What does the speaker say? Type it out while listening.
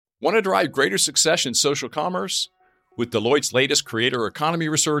Want to drive greater success in social commerce? With Deloitte's latest creator economy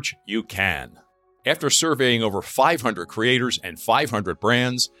research, you can. After surveying over 500 creators and 500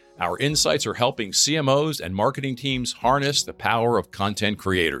 brands, our insights are helping CMOs and marketing teams harness the power of content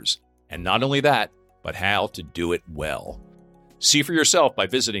creators. And not only that, but how to do it well. See for yourself by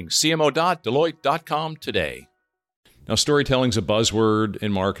visiting cmo.deloitte.com today. Now, storytelling's a buzzword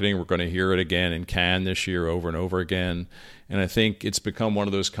in marketing. We're going to hear it again in Cannes this year over and over again. And I think it's become one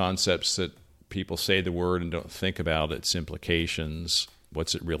of those concepts that people say the word and don't think about its implications.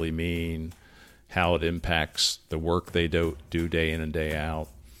 What's it really mean? How it impacts the work they do day in and day out.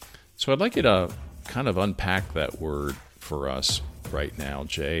 So I'd like you to kind of unpack that word for us right now,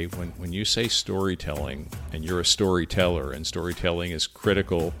 Jay. When you say storytelling, and you're a storyteller, and storytelling is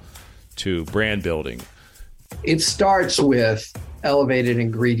critical to brand building. It starts with elevated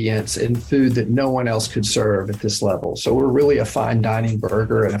ingredients and food that no one else could serve at this level. So we're really a fine dining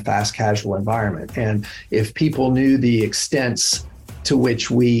burger in a fast casual environment. And if people knew the extents to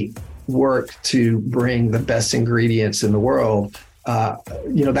which we work to bring the best ingredients in the world,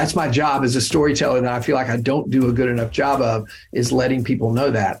 that's my job as a storyteller that I feel like I don't do a good enough job of, is letting people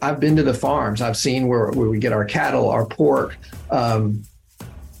know that. I've been to the farms. I've seen where we get our cattle, our pork,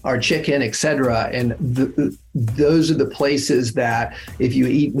 our chicken, et cetera. And those are the places that if you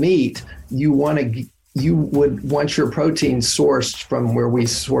eat meat, you would want your protein sourced from where we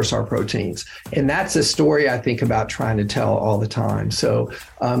source our proteins. And that's a story I think about trying to tell all the time. So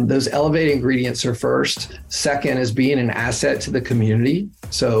those elevated ingredients are first. Second is being an asset to the community.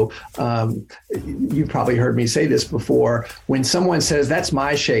 So you've probably heard me say this before. When someone says, that's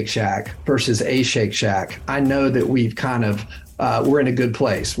my Shake Shack versus a Shake Shack, I know that we've kind of, we're in a good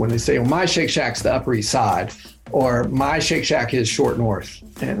place. When they say, well, my Shake Shack's the Upper East Side, or my Shake Shack is Short North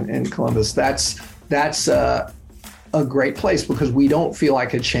in Columbus, that's a great place because we don't feel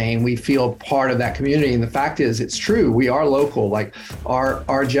like a chain. We feel part of that community. And the fact is, it's true. We are local. Like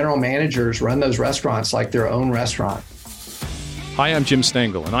our general managers run those restaurants like their own restaurant. Hi, I'm Jim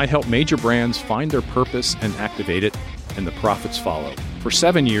Stengel, and I help major brands find their purpose and activate it, and the profits follow. For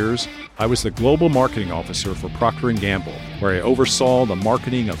 7 years, I was the global marketing officer for Procter & Gamble, where I oversaw the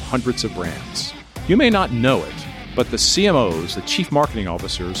marketing of hundreds of brands. You may not know it, but the CMOs, the chief marketing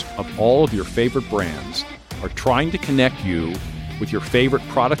officers of all of your favorite brands, are trying to connect you with your favorite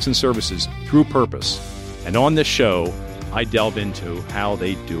products and services through purpose. And on this show, I delve into how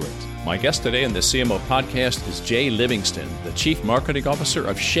they do it. My guest today on the CMO podcast is Jay Livingston, the chief marketing officer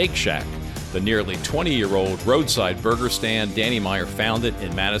of Shake Shack, the nearly 20-year-old roadside burger stand Danny Meyer founded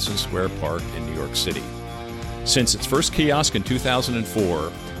in Madison Square Park in New York City. Since its first kiosk in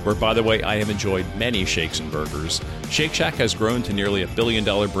 2004, where, by the way, I have enjoyed many shakes and burgers, Shake Shack has grown to nearly $1 billion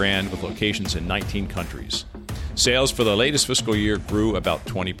brand with locations in 19 countries. Sales for the latest fiscal year grew about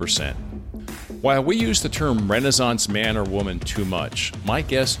 20%. While we use the term Renaissance man or woman too much, my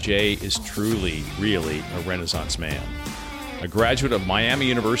guest Jay is truly, really a Renaissance man. A graduate of Miami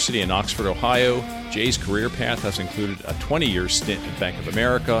University in Oxford, Ohio, Jay's career path has included a 20-year stint at Bank of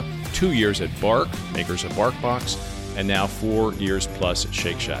America, 2 years at Bark, makers of BarkBox, and now 4 years plus at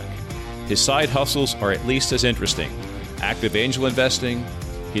Shake Shack. His side hustles are at least as interesting. Active angel investing.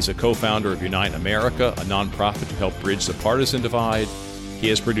 He's a co-founder of Unite America, a nonprofit to help bridge the partisan divide. He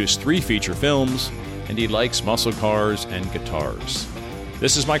has produced 3 feature films, and he likes muscle cars and guitars.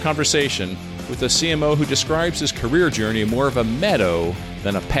 This is my conversation with a CMO who describes his career journey more of a meadow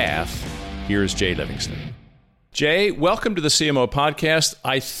than a path. Here's Jay Livingston. Jay, welcome to the CMO podcast.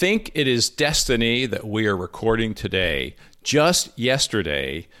 I think it is destiny that we are recording today. Just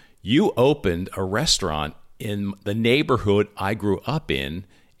yesterday, you opened a restaurant in the neighborhood I grew up in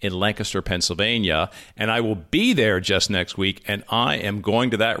Lancaster, Pennsylvania, and I will be there just next week, and I am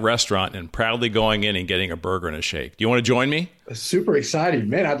going to that restaurant and proudly going in and getting a burger and a shake. Do you want to join me? Super excited,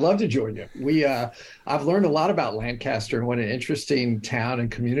 man. I'd love to join you. I've learned a lot about Lancaster and what an interesting town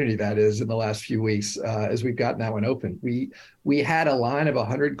and community that is in the last few weeks as we've gotten that one open. We had a line of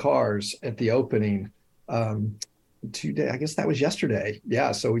 100 cars at the opening 2 days. I guess that was yesterday.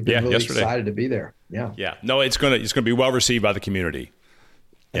 Yeah, so we've been really excited to be there. Yeah. No, it's gonna be well received by the community.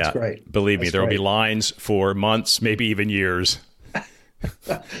 That's great. Believe me, there will be lines for months, maybe even years.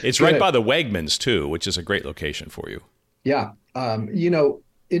 It's right by the Wegmans, too, which is a great location for you. Yeah.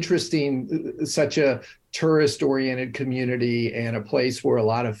 Interesting, such a tourist-oriented community and a place where a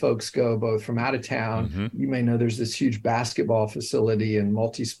lot of folks go, both from out of town. Mm-hmm. You may know there's this huge basketball facility and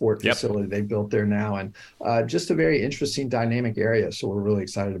multi-sport facility they built there now. And just a very interesting, dynamic area. So we're really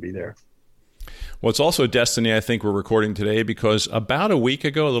excited to be there. Well, it's also destiny, I think, we're recording today because about a week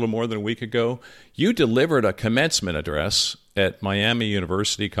ago, a little more than a week ago, you delivered a commencement address at Miami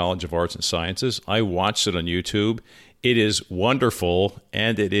University College of Arts and Sciences. I watched it on YouTube. It is wonderful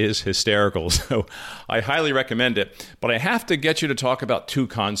and it is hysterical. So I highly recommend it. But I have to get you to talk about two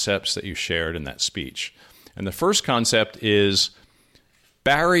concepts that you shared in that speech. And the first concept is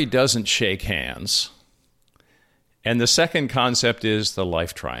Barry doesn't shake hands. And the second concept is the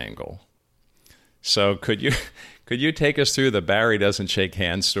life triangle. So could you take us through the Barry doesn't shake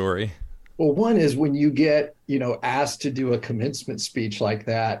hands story? Well, one is when you get, asked to do a commencement speech like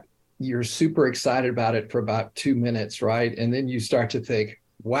that, you're super excited about it for about 2 minutes, right? And then you start to think,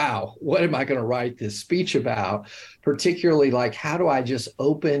 wow, what am I going to write this speech about? Particularly like, how do I just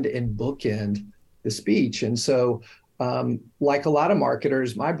open and bookend the speech? And so like a lot of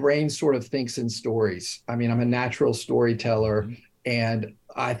marketers, my brain sort of thinks in stories. I mean, I'm a natural storyteller. Mm-hmm. And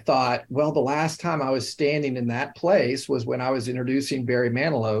I thought, well, the last time I was standing in that place was when I was introducing Barry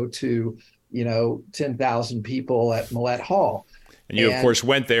Manilow to, 10,000 people at Millett Hall. And you, of course,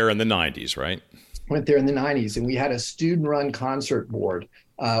 went there in the 90s, right? Went there in the 90s. And we had a student-run concert board.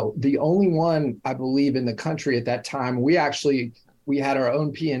 The only one, I believe, in the country at that time. We had our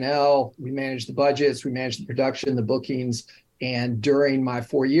own P&L. We managed the budgets. We managed the production, the bookings. And during my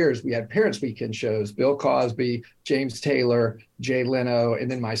 4 years, we had Parents Weekend shows, Bill Cosby, James Taylor, Jay Leno, and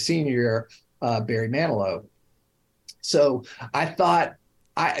then my senior year, Barry Manilow. So I thought,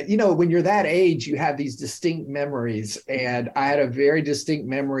 when you're that age, you have these distinct memories. And I had a very distinct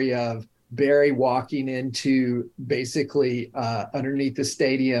memory of Barry walking into basically underneath the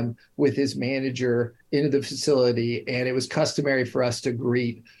stadium with his manager into the facility. And it was customary for us to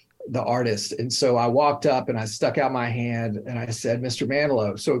greet the artist. And so I walked up and I stuck out my hand and I said, Mr.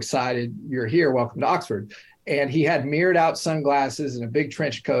 Manilow, so excited you're here. Welcome to Oxford. And he had mirrored out sunglasses and a big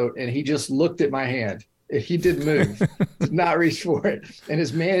trench coat. And he just looked at my hand. He didn't move, did not reach for it. And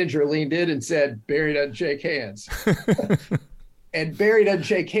his manager leaned in and said, Barry doesn't shake hands. And Barry doesn't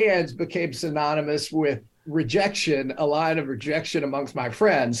shake hands became synonymous with rejection, a line of rejection amongst my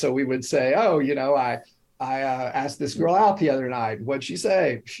friends. So we would say, I asked this girl out the other night. What'd she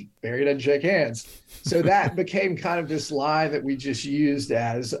say? Barry doesn't shake hands. So that became kind of this line that we just used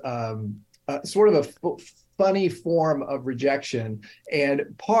as sort of a funny form of rejection.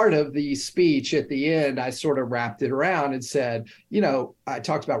 And part of the speech at the end, I sort of wrapped it around and said, I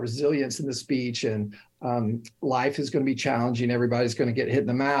talked about resilience in the speech and life is going to be challenging. Everybody's going to get hit in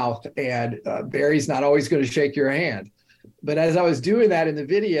the mouth. And Barry's not always going to shake your hand. But as I was doing that in the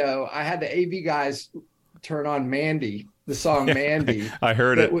video, I had the AV guys turn on Mandy, the song Mandy. I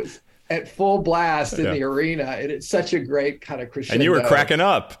heard it. It was at full blast in the arena. And it's such a great kind of crescendo. And you were cracking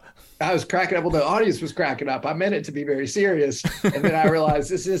up. I was cracking up. Well, the audience was cracking up. I meant it to be very serious. And then I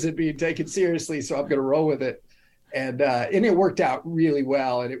realized this isn't being taken seriously, so I'm going to roll with it. And it worked out really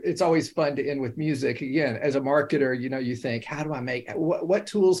well. And it's always fun to end with music. Again, as a marketer, you think, how do I what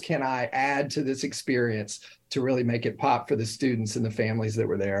tools can I add to this experience to really make it pop for the students and the families that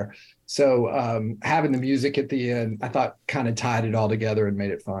were there? So having the music at the end, I thought kind of tied it all together and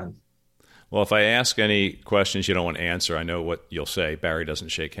made it fun. Well, if I ask any questions you don't want to answer, I know what you'll say. Barry doesn't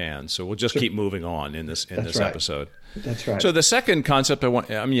shake hands. So we'll just keep moving on in this episode. That's right. So the second concept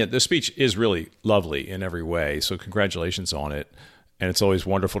the speech is really lovely in every way. So congratulations on it. And it's always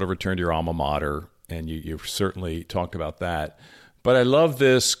wonderful to return to your alma mater. And you've certainly talked about that. But I love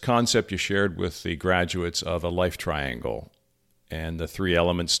this concept you shared with the graduates of a life triangle and the three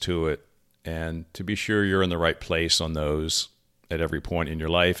elements to it. And to be sure you're in the right place on those at every point in your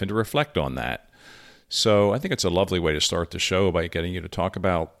life and to reflect on that. So I think it's a lovely way to start the show by getting you to talk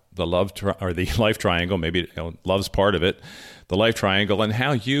about the the life triangle. Maybe love's part of it, the life triangle, and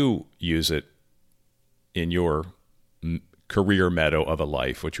how you use it in your career meadow of a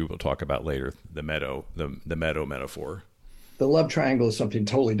life, which we will talk about later. The meadow metaphor. The love triangle is something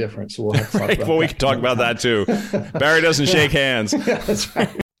totally different, so we'll have to talk about well, we can talk about that too. Barry doesn't shake hands. Yeah, that's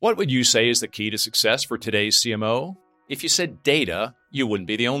right. What would you say is the key to success for today's CMO? If you said data, you wouldn't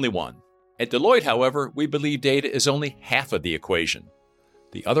be the only one. At Deloitte, however, we believe data is only half of the equation.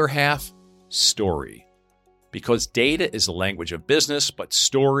 The other half, story. Because data is the language of business, but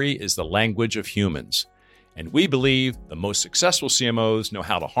story is the language of humans. And we believe the most successful CMOs know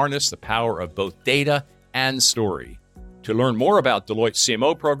how to harness the power of both data and story. To learn more about Deloitte's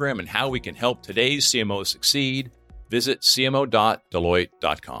CMO program and how we can help today's CMOs succeed, visit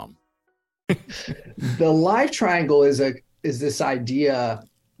cmo.deloitte.com. The life triangle is this idea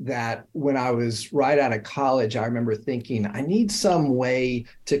that when I was right out of college, I remember thinking, I need some way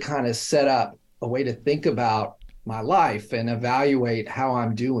to kind of set up a way to think about my life and evaluate how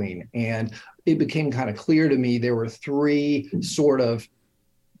I'm doing. And it became kind of clear to me there were three sort of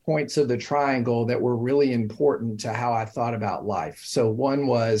points of the triangle that were really important to how I thought about life. So one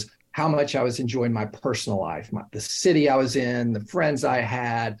was how much I was enjoying my personal life, the city I was in, the friends I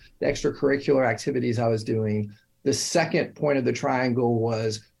had, the extracurricular activities I was doing. The second point of the triangle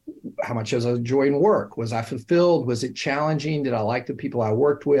was how much I was enjoying work. Was I fulfilled? Was it challenging? Did I like the people I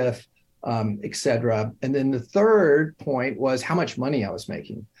worked with, et cetera? And then the third point was how much money I was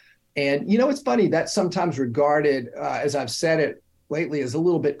making. And, it's funny, that's sometimes regarded, as I've said it lately, as a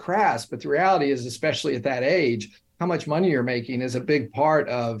little bit crass, but the reality is, especially at that age, how much money you're making is a big part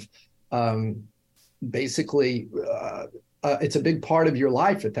of basically, it's a big part of your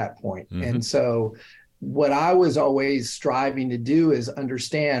life at that point. Mm-hmm. And so what I was always striving to do is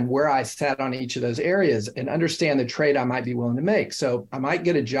understand where I sat on each of those areas and understand the trade I might be willing to make. So I might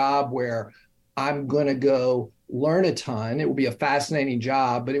get a job where I'm going to go learn a ton. It will be a fascinating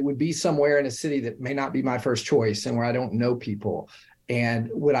job, but it would be somewhere in a city that may not be my first choice and where I don't know people. And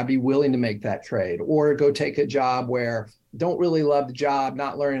would I be willing to make that trade, or go take a job where don't really love the job,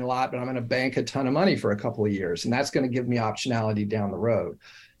 not learning a lot, but I'm going to bank a ton of money for a couple of years, and that's going to give me optionality down the road.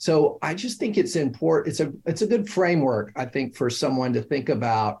 So I just think it's important. It's a good framework, I think, for someone to think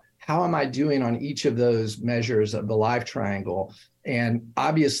about how am I doing on each of those measures of the life triangle. And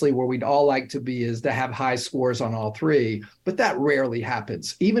obviously where we'd all like to be is to have high scores on all three, but that rarely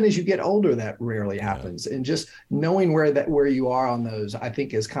happens. Even as you get older, that rarely happens. And just knowing where you are on those, I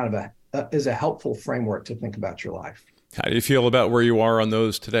think is kind of a helpful framework to think about your life. How do you feel about where you are on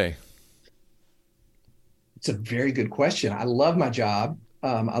those today? It's a very good question. I love my job.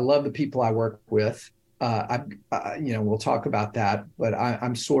 I love the people I work with. We'll talk about that, but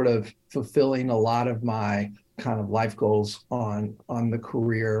I'm sort of fulfilling a lot of my kind of life goals on the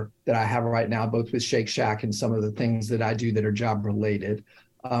career that I have right now, both with Shake Shack and some of the things that I do that are job related.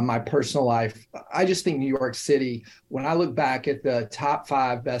 My personal life, I just think New York City, when I look back at the top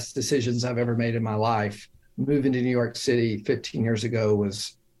 5 best decisions I've ever made in my life, moving to New York City 15 years ago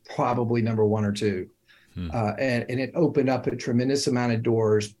was probably number 1 or 2. And it opened up a tremendous amount of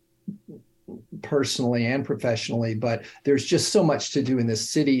doors personally and professionally, but there's just so much to do in this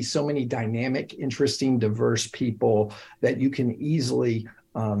city, so many dynamic, interesting, diverse people that you can easily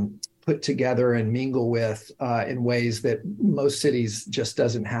put together and mingle with in ways that most cities just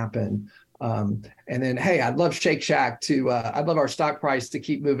doesn't happen. And then, hey, I'd love Shake Shack I'd love our stock price to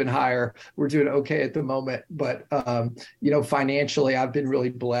keep moving higher. We're doing okay at the moment, but, financially, I've been really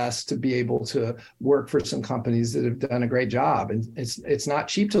blessed to be able to work for some companies that have done a great job. And it's not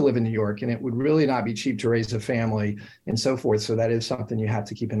cheap to live in New York, and it would really not be cheap to raise a family and so forth. So that is something you have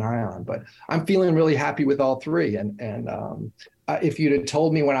to keep an eye on. But I'm feeling really happy with all three. And if you'd have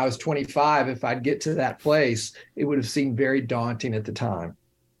told me when I was 25, if I'd get to that place, it would have seemed very daunting at the time.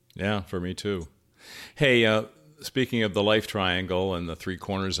 Yeah, for me too. Hey, speaking of the life triangle and the 3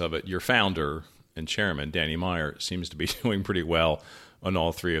 corners of it, your founder and chairman, Danny Meyer, seems to be doing pretty well on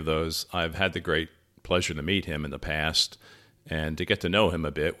all 3 of those. I've had the great pleasure to meet him in the past and to get to know him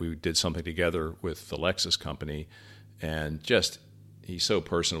a bit. We did something together with the Lexus company, and just he's so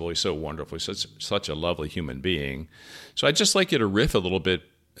personable, he's so wonderful, he's such a lovely human being. So I'd just like you to riff a little bit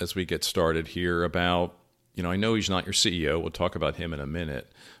as we get started here about, I know he's not your CEO. We'll talk about him in a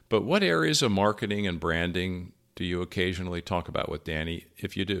minute. But what areas of marketing and branding do you occasionally talk about with Danny,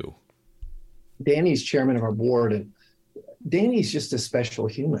 if you do? Danny's chairman of our board, and Danny's just a special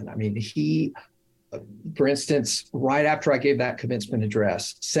human. I mean, he, for instance, right after I gave that commencement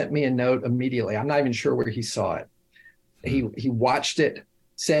address, sent me a note immediately. I'm not even sure where he saw it. He watched it,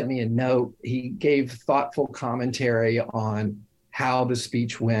 sent me a note. He gave thoughtful commentary on how the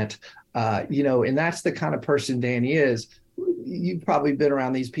speech went. And that's the kind of person Danny is. You've probably been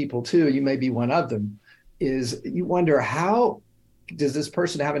around these people too. You may be one of them. Is you wonder, how does this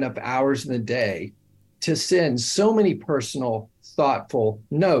person have enough hours in the day to send so many personal, thoughtful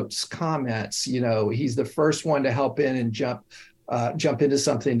notes, comments? He's the first one to help in and jump into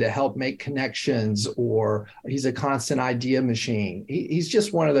something to help make connections, or he's a constant idea machine. He's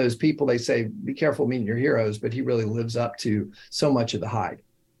just one of those people. They say, be careful meeting your heroes, but he really lives up to so much of the hype,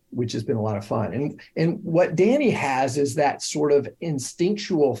 which has been a lot of fun. And what Danny has is that sort of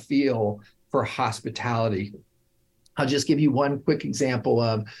instinctual feel for hospitality. I'll just give you one quick example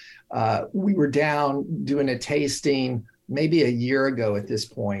of, we were down doing a tasting maybe a year ago at this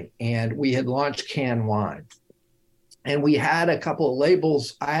point, and we had launched canned wine. And we had a couple of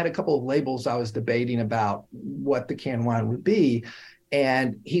labels. I had a couple of labels I was debating about what the canned wine would be.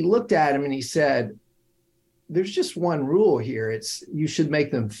 And he looked at him and he said, there's just one rule here. It's you should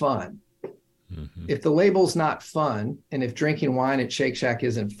make them fun. Mm-hmm. If the label's not fun, and if drinking wine at Shake Shack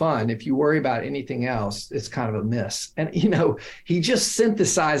isn't fun, if you worry about anything else, it's kind of a miss. And, he just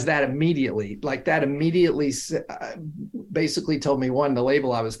synthesized that immediately. Like that immediately basically told me, one, the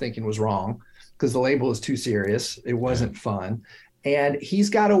label I was thinking was wrong because the label is too serious. It wasn't fun. And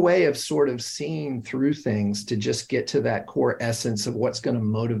he's got a way of sort of seeing through things to just get to that core essence of what's going to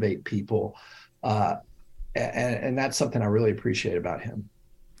motivate people. And that's something I really appreciate about him.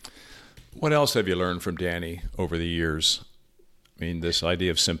 What else have you learned from Danny over the years? I mean, this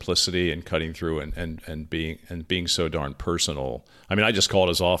idea of simplicity and cutting through and being so darn personal. I mean, I just called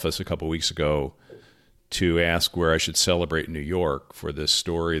his office a couple of weeks ago to ask where I should celebrate in New York for this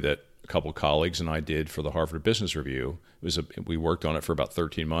story that a couple of colleagues and I did for the Harvard Business Review. We worked on it for about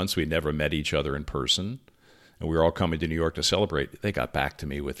 13 months. We never met each other in person, and we were all coming to New York to celebrate. They got back to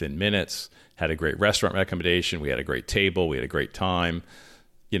me within minutes, had a great restaurant recommendation. We had a great table. We had a great time.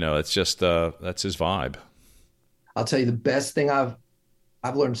 It's just that's his vibe. I'll tell you the best thing I've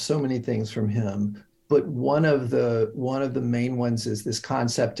learned so many things from him, but one of the main ones is this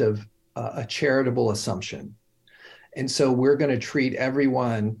concept of a charitable assumption. And so we're going to treat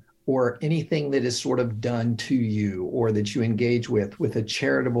everyone or anything that is sort of done to you or that you engage with a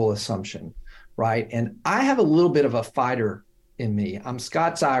charitable assumption, right? And I have a little bit of a fighter in me. I'm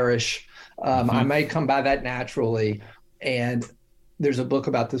Scots-Irish. I may come by that naturally. And there's a book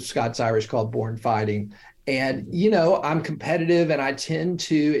about the Scots-Irish called Born Fighting. And, I'm competitive and I tend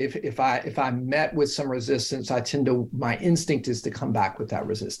to, if I'm met with some resistance, my instinct is to come back with that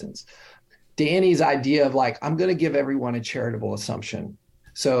resistance. Danny's idea of I'm going to give everyone a charitable assumption.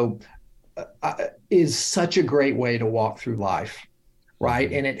 So is such a great way to walk through life,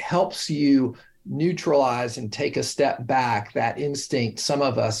 right? And it helps you neutralize and take a step back, that instinct some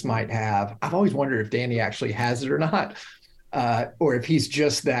of us might have. I've always wondered if Danny actually has it or not. Or if he's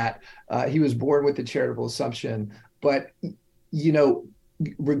just that, he was born with the charitable assumption. But,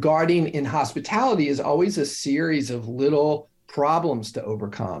 regarding in hospitality is always a series of little problems to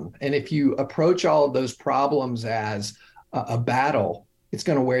overcome. And if you approach all of those problems as a battle, it's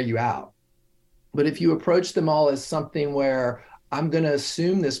going to wear you out. But if you approach them all as something where I'm going to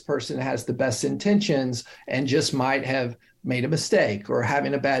assume this person has the best intentions and just might have made a mistake or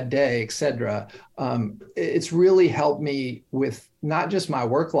having a bad day, et cetera. It's really helped me with not just my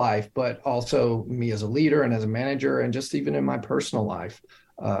work life, but also me as a leader and as a manager, and just even in my personal life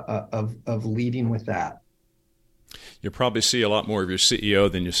of leading with that. You probably see a lot more of your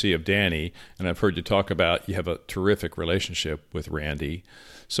CEO than you see of Danny. And I've heard you talk about you have a terrific relationship with Randy.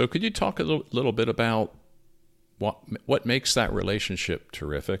 So could you talk a little bit about what makes that relationship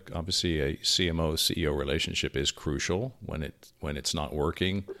terrific? Obviously, a CMO-CEO relationship is crucial when it's not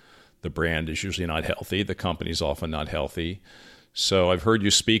working. The brand is usually not healthy. The company's often not healthy. So I've heard you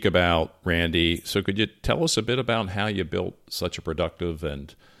speak about Randy. So could you tell us a bit about how you built such a productive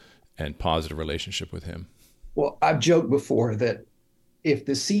and positive relationship with him? Well, I've joked before that if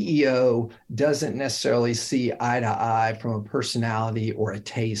the CEO doesn't necessarily see eye to eye from a personality or a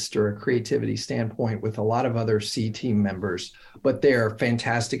taste or a creativity standpoint with a lot of other C team members, but they're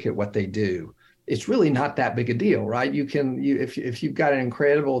fantastic at what they do, it's really not that big a deal, right? If you've got an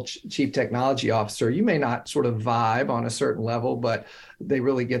incredible chief technology officer, you may not sort of vibe on a certain level, but they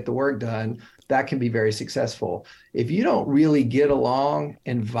really get the work done. That can be very successful. If you don't really get along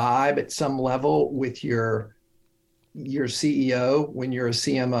and vibe at some level with your CEO when you're a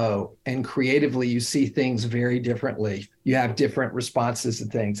CMO, and creatively you see things very differently, you have different responses to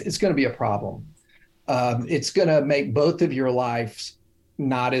things, it's going to be a problem. It's going to make both of your lives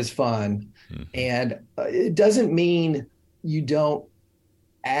not as fun. And it doesn't mean you don't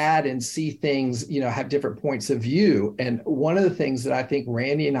add and see things, have different points of view. And one of the things that I think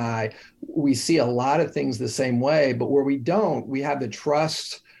Randy and we see a lot of things the same way, but where we don't, we have the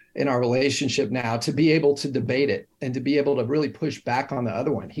trust in our relationship now to be able to debate it and to be able to really push back on the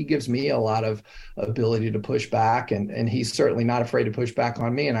other one. He gives me a lot of ability to push back, and he's certainly not afraid to push back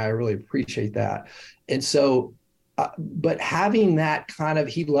on me. And I really appreciate that. And so, but having that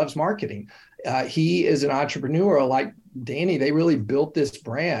he loves marketing. He is an entrepreneur like Danny. They really built this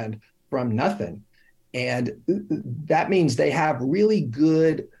brand from nothing. And that means they have really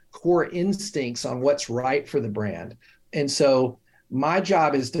good core instincts on what's right for the brand. And so my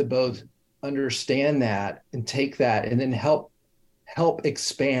job is to both understand that and take that and then help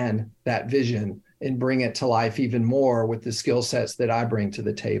expand that vision and bring it to life even more with the skill sets that I bring to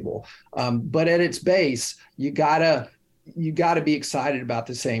the table. But at its base, you gotta be excited about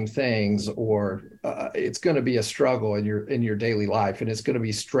the same things, or it's going to be a struggle in your daily life, and it's going to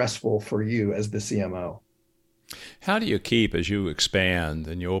be stressful for you as the CMO. How do you keep, as you expand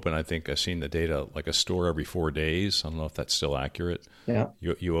and you open, I think I've seen the data, like a store every 4 days. I don't know if that's still accurate. Yeah.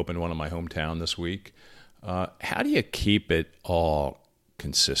 You opened one in my hometown this week. How do you keep it all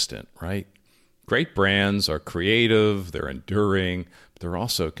consistent, right? Great brands are creative, they're enduring, but they're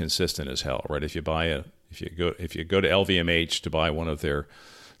also consistent as hell, right? If you go to LVMH to buy one of their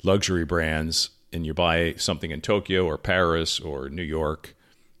luxury brands and you buy something in Tokyo or Paris or New York,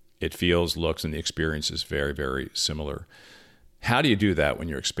 it feels, looks, and the experience is very, very similar. How do you do that when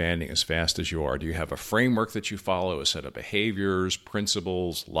you're expanding as fast as you are? Do you have a framework that you follow, a set of behaviors,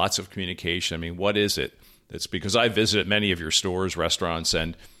 principles, lots of communication? I mean, what is it? It's because I visited many of your stores, restaurants,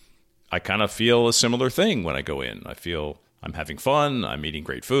 and I kind of feel a similar thing when I go in. I feel I'm having fun, I'm eating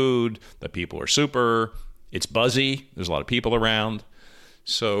great food, the people are super, it's buzzy, there's a lot of people around.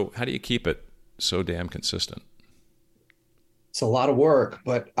 So how do you keep it so damn consistent? It's a lot of work,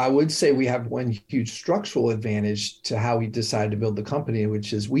 but I would say we have one huge structural advantage to how we decided to build the company,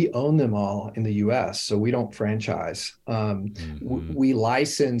 which is we own them all in the US. So we don't franchise. We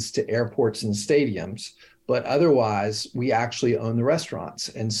license to airports and stadiums, but otherwise we actually own the restaurants.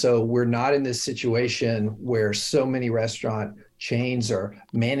 And so we're not in this situation where so many restaurant chains are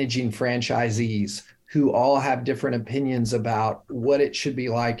managing franchisees who all have different opinions about what it should be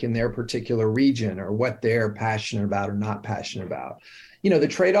like in their particular region or what they're passionate about or not passionate about. You know, the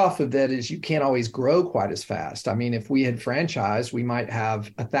trade-off of that is you can't always grow quite as fast. I mean, if we had franchised, we might have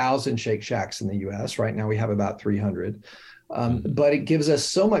 1,000 Shake Shacks in the US. Right now we have about 300. But it gives us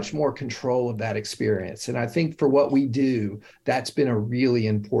so much more control of that experience. And I think for what we do, that's been a really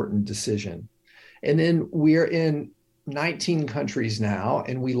important decision. And then we're in 19 countries now,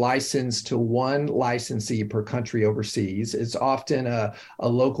 and we license to one licensee per country overseas. It's often a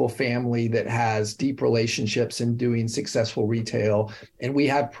local family that has deep relationships in doing successful retail. And we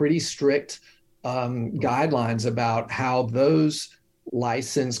have pretty strict guidelines about how those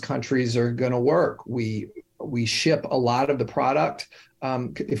licensed countries are going to work. We ship a lot of the product.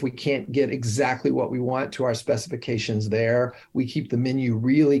 If we can't get exactly what we want to our specifications there, we keep the menu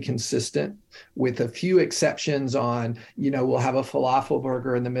really consistent with a few exceptions on, we'll have a falafel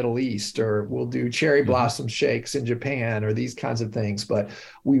burger in the Middle East, or we'll do cherry blossom shakes in Japan, or these kinds of things. But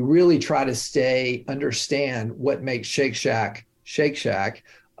we really try to understand what makes Shake Shack, Shake Shack,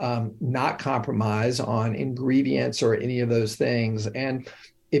 not compromise on ingredients or any of those things. And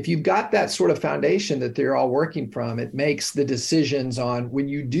if you've got that sort of foundation that they're all working from, it makes the decisions on when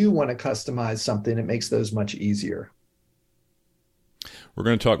you do want to customize something, it makes those much easier. We're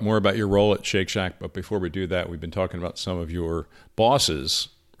going to talk more about your role at Shake Shack, but before we do that, we've been talking about some of your bosses,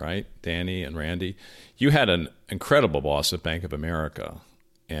 right? Danny and Randy. You had an incredible boss at Bank of America,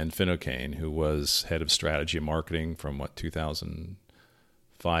 Ann Finucane, who was head of strategy and marketing from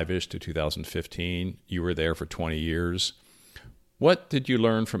 2005-ish to 2015. You were there for 20 years. What did you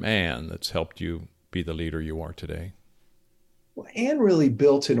learn from Ann that's helped you be the leader you are today? Well, Ann really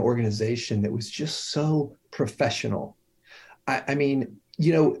built an organization that was just so professional. I mean,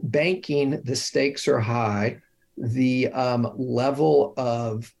 banking, the stakes are high. The level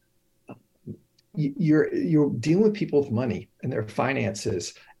of you're dealing with people's money and their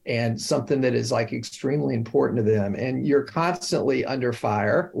finances, and something that is like extremely important to them. And you're constantly under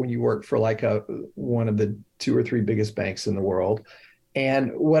fire when you work for like one of the 2 or 3 biggest banks in the world.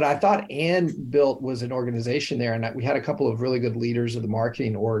 And what I thought Ann built was an organization there. And we had a couple of really good leaders of the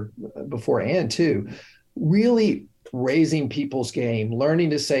marketing org before Ann too, really raising people's game, learning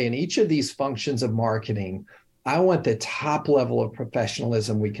to say in each of these functions of marketing, I want the top level of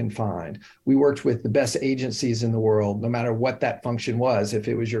professionalism we can find. We worked with the best agencies in the world, no matter what that function was, if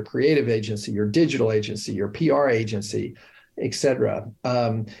it was your creative agency, your digital agency, your PR agency, et cetera.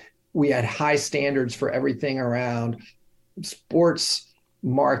 We had high standards for everything around sports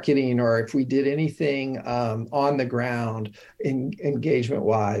marketing, or if we did anything on the ground engagement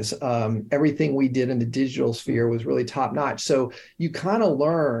wise, everything we did in the digital sphere was really top notch. So you kind of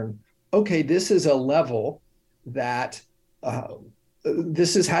learn, okay, this is a level that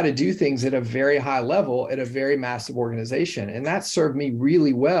this is how to do things at a very high level at a very massive organization. And that served me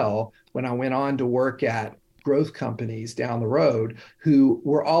really well when I went on to work at growth companies down the road who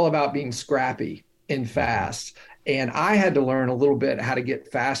were all about being scrappy and fast. And I had to learn a little bit how to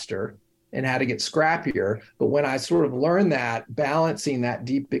get faster and how to get scrappier. But when I sort of learned that, balancing that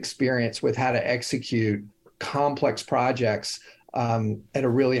deep experience with how to execute complex projects at a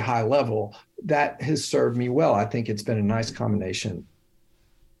really high level, that has served me well. I think it's been a nice combination.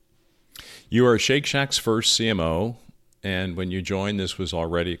 You are Shake Shack's first CMO, and when you joined, this was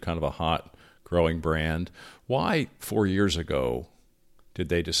already kind of a hot, growing brand. Why 4 years ago did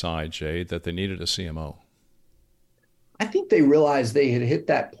they decide, Jay, that they needed a CMO? I think they realized they had hit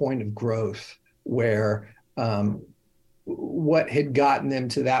that point of growth where what had gotten them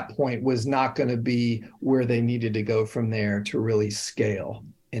to that point was not going to be where they needed to go from there to really scale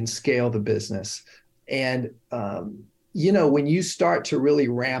and scale the business. And, when you start to really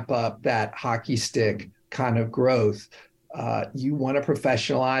ramp up that hockey stick kind of growth, you want to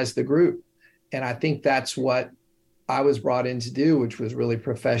professionalize the group. And I think that's what I was brought in to do, which was really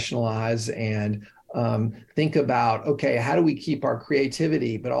professionalize and think about, okay, how do we keep our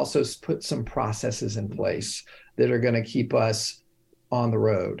creativity, but also put some processes in place that are going to keep us on the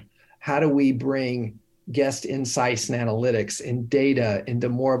road? How do we bring guest insights and analytics and data into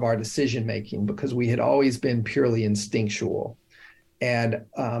more of our decision making? Because we had always been purely instinctual. And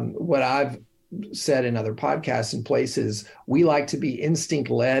what I've said in other podcasts and places, we like to be instinct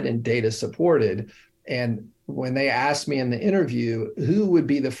led and data supported. And when they asked me in the interview, who would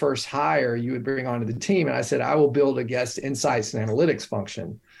be the first hire you would bring onto the team? And I said, I will build a guest insights and analytics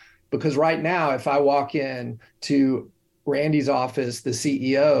function. Because right now, if I walk in to Randy's office, the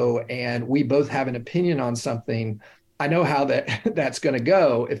CEO, and we both have an opinion on something, I know how that's going to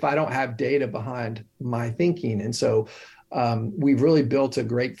go if I don't have data behind my thinking. And so we've really built a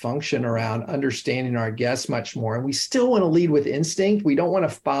great function around understanding our guests much more. And we still want to lead with instinct. We don't want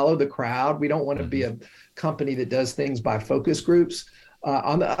to follow the crowd. We don't want to be a company that does things by focus groups.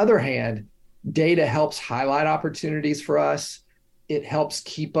 On the other hand, data helps highlight opportunities for us. It helps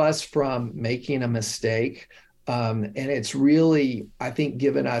keep us from making a mistake. And it's really, I think,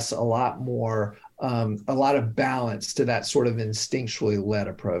 given us a lot of balance to that sort of instinctually led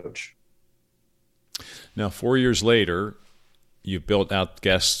approach. Now, 4 years later, you've built out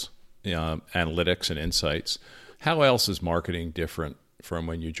guest analytics and insights. How else is marketing different from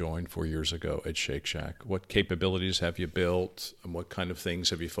when you joined 4 years ago at Shake Shack? What capabilities have you built, and what kind of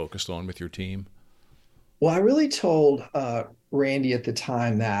things have you focused on with your team? Well, I really told Randy at the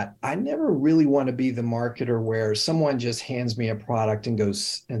time that I never really want to be the marketer where someone just hands me a product and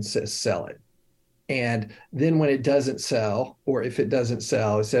goes and says, sell it. And then when it doesn't sell, or if it doesn't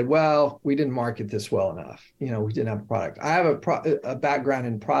sell, it said, well, we didn't market this well enough. We didn't have a product. I have a background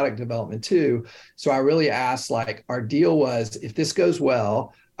in product development too. So I really asked, our deal was, if this goes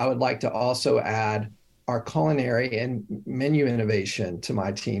well, I would like to also add our culinary and menu innovation to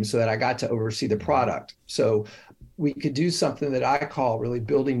my team so that I got to oversee the product. So we could do something that I call really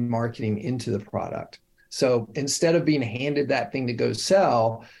building marketing into the product. So instead of being handed that thing to go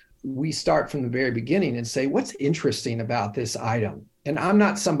sell, we start from the very beginning and say, what's interesting about this item? And I'm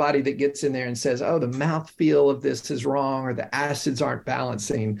not somebody that gets in there and says, oh, the mouthfeel of this is wrong or the acids aren't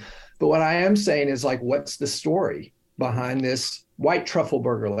balancing. But what I am saying is, what's the story behind this white truffle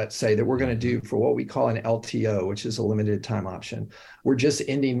burger, let's say, that we're going to do for what we call an LTO, which is a limited time option. We're just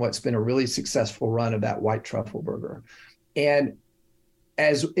ending what's been a really successful run of that white truffle burger. And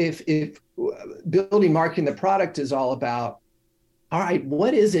as if building marketing the product is all about, all right,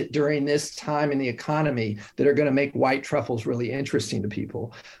 what is it during this time in the economy that are going to make white truffles really interesting to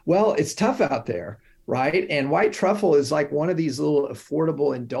people? Well, it's tough out there, right? And white truffle is like one of these little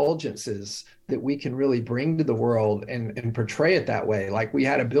affordable indulgences that we can really bring to the world and portray it that way. Like, we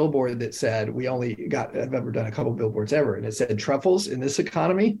had a billboard that said, I've ever done a couple billboards ever, and it said truffles in this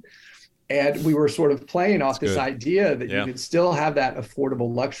economy. And we were sort of playing off this idea that you could still have that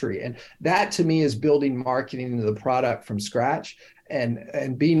affordable luxury. And that, to me, is building marketing into the product from scratch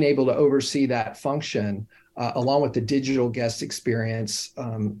and being able to oversee that function along with the digital guest experience,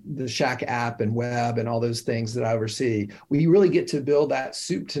 the Shack app and web and all those things that I oversee. We really get to build that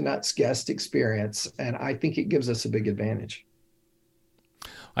soup to nuts guest experience. And I think it gives us a big advantage.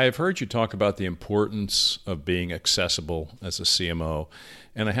 I have heard you talk about the importance of being accessible as a CMO.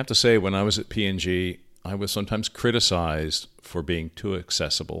 And I have to say, when I was at P&G, I was sometimes criticized for being too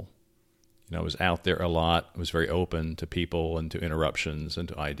accessible. I was out there a lot. I was very open to people and to interruptions and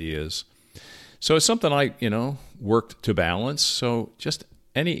to ideas. So it's something I, worked to balance. So just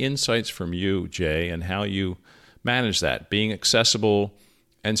any insights from you, Jay, and how you manage that, being accessible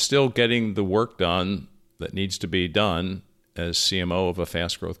and still getting the work done that needs to be done as CMO of a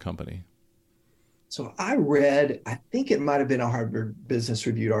fast growth company? So I read, I think it might have been a Harvard Business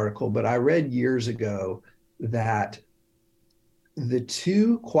Review article, but I read years ago that the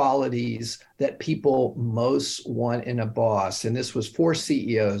two qualities that people most want in a boss, and this was for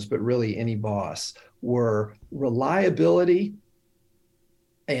CEOs, but really any boss, were reliability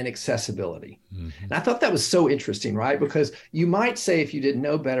and accessibility. Mm-hmm. And I thought that was so interesting, right? Because you might say, if you didn't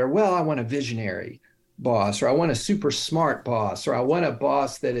know better, well, I want a visionary boss, or I want a super smart boss, or I want a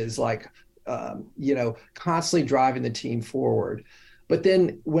boss that is constantly driving the team forward. But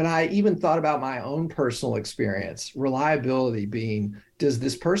then when I even thought about my own personal experience, reliability being, does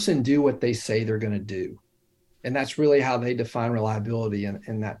this person do what they say they're going to do? And that's really how they define reliability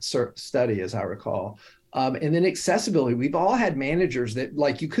in that study, as I recall. And then accessibility. We've all had managers that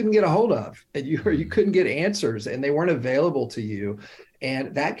like you couldn't get a hold of, and you couldn't get answers, and they weren't available to you.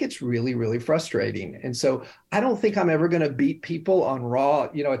 And that gets really, really frustrating. And so I don't think I'm ever going to beat people on raw,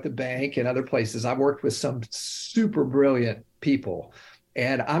 at the bank and other places. I've worked with some super brilliant people,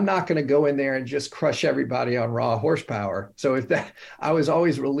 and I'm not going to go in there and just crush everybody on raw horsepower. So I was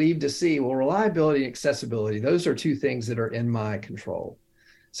always relieved to see, well, reliability and accessibility, those are two things that are in my control.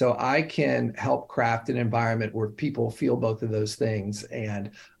 So I can help craft an environment where people feel both of those things. And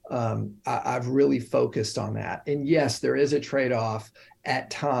I've really focused on that. And yes, there is a trade-off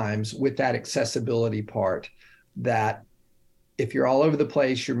at times with that accessibility part, that if you're all over the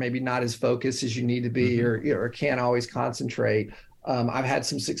place, you're maybe not as focused as you need to be, or can't always concentrate. I've had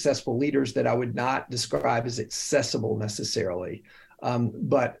some successful leaders that I would not describe as accessible necessarily.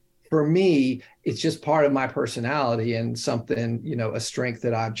 But for me, it's just part of my personality and something, a strength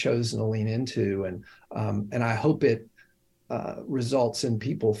that I've chosen to lean into. And I hope it results in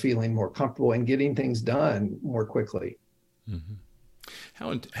people feeling more comfortable and getting things done more quickly. Mm-hmm.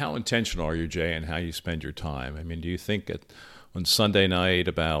 How intentional are you, Jay, in how you spend your time? I mean, do you think on Sunday night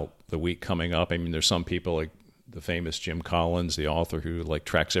about the week coming up? I mean, there's some people like the famous Jim Collins, the author, who like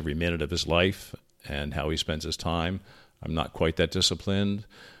tracks every minute of his life and how he spends his time. I'm not quite that disciplined,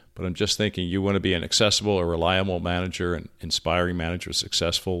 but I'm just thinking, you want to be an accessible or reliable manager, an inspiring manager, a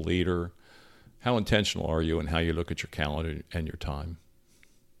successful leader. How intentional are you in how you look at your calendar and your time?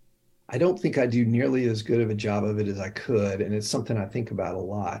 I don't think I do nearly as good of a job of it as I could, and it's something I think about a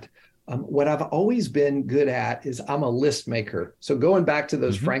lot. What I've always been good at is I'm a list maker. So going back to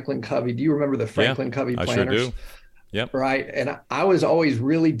those Franklin Covey, do you remember the Franklin Covey planners? I sure do. Yep. Right. And I was always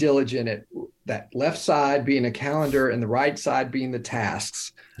really diligent at that left side being a calendar and the right side being the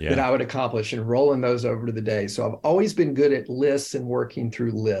tasks that I would accomplish, and rolling those over to the day. So I've always been good at lists and working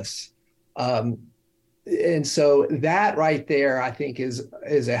through lists. And so that right there, I think is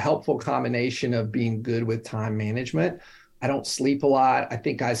a helpful combination of being good with time management. I don't sleep a lot. I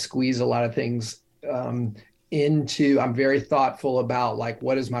think I squeeze a lot of things I'm very thoughtful about, like,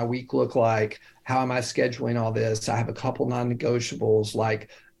 what does my week look like? How am I scheduling all this? I have a couple non-negotiables,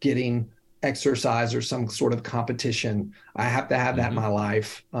 like getting exercise or some sort of competition. I have to have that in my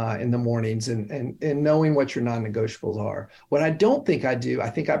life in the mornings, and knowing what your non-negotiables are. What I don't think I do, I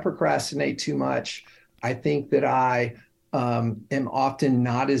think I procrastinate too much. I think that I am often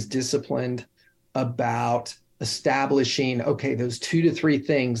not as disciplined about establishing, okay, those 2 to 3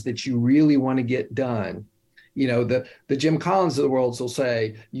 things that you really want to get done. The Jim Collins of the world will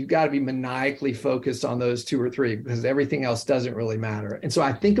say, you got to be maniacally focused on those 2 or 3 because everything else doesn't really matter. And so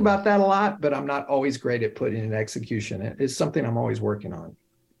I think about that a lot, but I'm not always great at putting it in execution. It's something I'm always working on.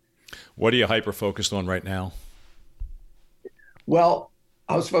 What are you hyper-focused on right now? Well,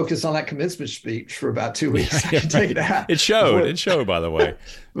 I was focused on that commencement speech for about 2 weeks. I can tell you that. It showed, by the way.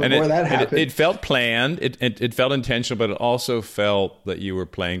 Before that happened. It felt planned. It felt intentional, but it also felt that you were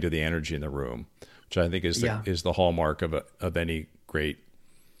playing to the energy in the room, which I think is the hallmark of any great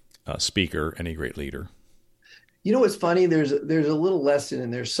speaker, any great leader. You know what's funny? There's a little lesson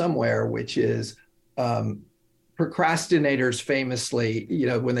in there somewhere, which is procrastinators famously,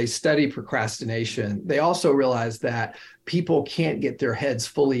 when they study procrastination, they also realize that people can't get their heads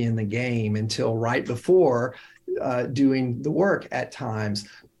fully in the game until right before doing the work at times.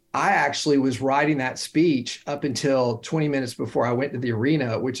 I actually was writing that speech up until 20 minutes before I went to the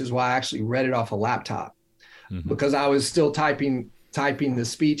arena, which is why I actually read it off a laptop, because I was still typing the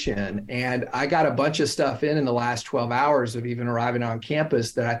speech in. And I got a bunch of stuff in the last 12 hours of even arriving on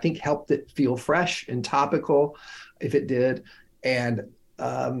campus that I think helped it feel fresh and topical, if it did. And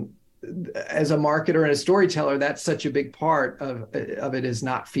as a marketer and a storyteller, that's such a big part of it, is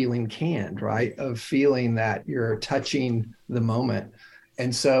not feeling canned, right? Of feeling that you're touching the moment.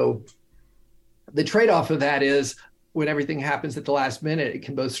 And so the trade-off of that is when everything happens at the last minute, it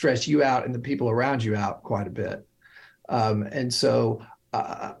can both stress you out and the people around you out quite a bit. And so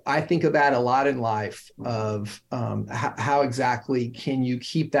I think of that a lot in life, of how exactly can you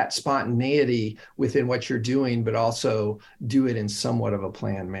keep that spontaneity within what you're doing, but also do it in somewhat of a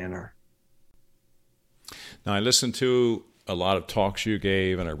planned manner. Now, I listened to a lot of talks you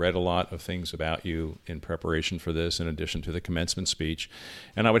gave, and I read a lot of things about you in preparation for this, in addition to the commencement speech.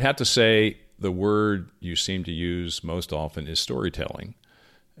 And I would have to say the word you seem to use most often is storytelling.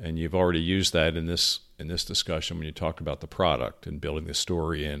 And you've already used that in this discussion when you talked about the product and building the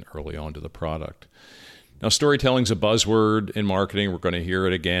story in early on to the product. Now, storytelling's a buzzword in marketing. We're going to hear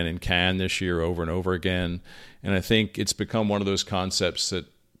it again in Cannes this year over and over again. And I think it's become one of those concepts that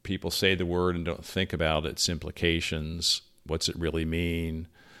people say the word and don't think about its implications. What's it really mean?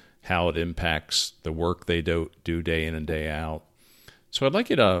 How it impacts the work they do day in and day out. So I'd like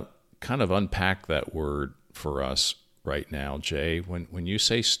you to kind of unpack that word for us right now, Jay. When you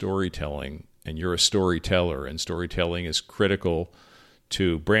say storytelling, and you're a storyteller, and storytelling is critical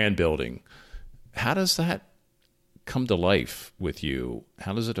to brand building, how does that come to life with you?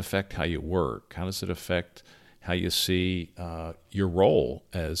 How does it affect how you work? How does it affect how you see your role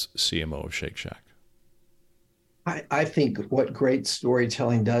as CMO of Shake Shack? I think what great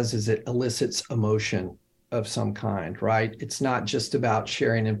storytelling does is it elicits emotion of some kind, right? It's not just about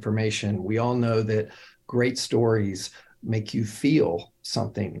sharing information. We all know that great stories make you feel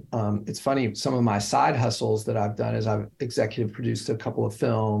something. It's funny, some of my side hustles that I've done is I've executive produced a couple of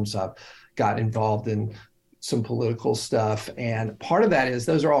films. I've got involved in some political stuff. And part of that is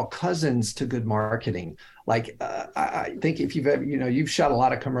those are all cousins to good marketing. Like I think if you've ever, you've shot a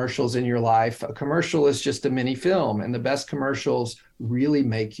lot of commercials in your life, a commercial is just a mini film, and the best commercials really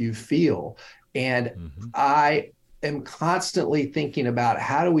make you feel. And I am constantly thinking about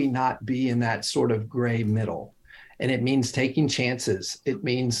how do we not be in that sort of gray middle? And it means taking chances. It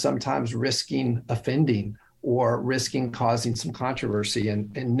means sometimes risking offending or risking causing some controversy,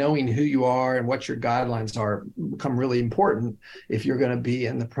 and knowing who you are and what your guidelines are become really important if you're going to be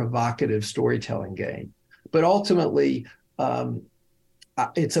in the provocative storytelling game. But ultimately,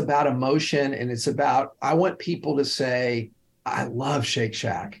 it's about emotion, and it's about, I want people to say, I love Shake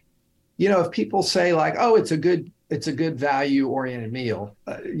Shack. If people say like, oh, it's a good value oriented meal,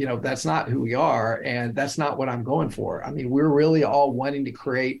 that's not who we are. And that's not what I'm going for. I mean, we're really all wanting to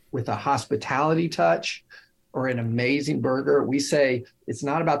create with a hospitality touch or an amazing burger. We say it's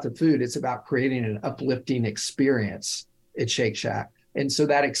not about the food, it's about creating an uplifting experience at Shake Shack. And so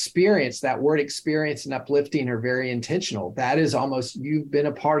that experience, that word experience and uplifting are very intentional. That is almost, you've been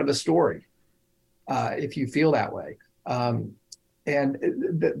a part of a story, if you feel that way. And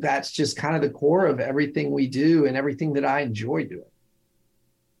that's just kind of the core of everything we do and everything that I enjoy doing.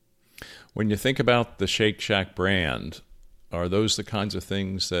 When you think about the Shake Shack brand, are those the kinds of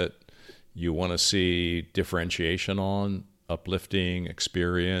things that you want to see differentiation on? Uplifting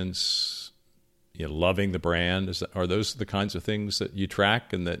experience, loving the brand? Are those the kinds of things that you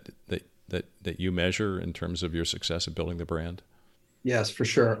track and that you measure in terms of your success of building the brand? Yes, for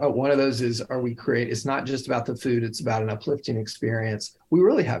sure. One of those is, it's not just about the food, it's about an uplifting experience. We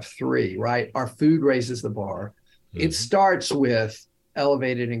really have three, right? Our food raises the bar. It starts with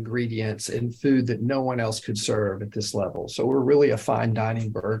elevated ingredients and food that no one else could serve at this level. So we're really a fine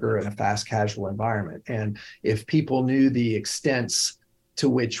dining burger in a fast casual environment. And if people knew the extents to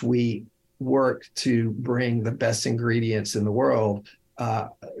which we work to bring the best ingredients in the world,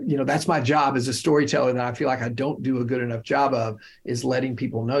 that's my job as a storyteller that I feel like I don't do a good enough job of, is letting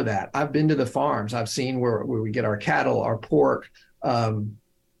people know that. I've been to the farms. I've seen where we get our cattle, our pork,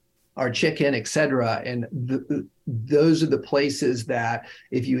 our chicken, et cetera. And those are the places that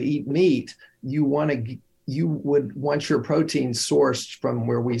if you eat meat, you would want your protein sourced from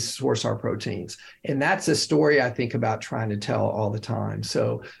where we source our proteins. And that's a story I think about trying to tell all the time.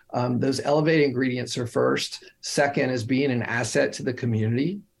 So those elevated ingredients are first. Second is being an asset to the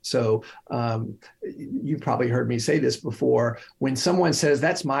community. So you've probably heard me say this before. When someone says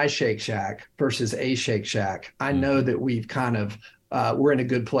that's my Shake Shack versus a Shake Shack, I know that we've kind of, we're in a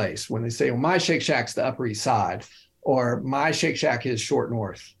good place. When they say, well, my Shake Shack's the Upper East Side, or my Shake Shack is Short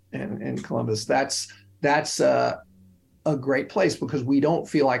North in Columbus, that's a great place because we don't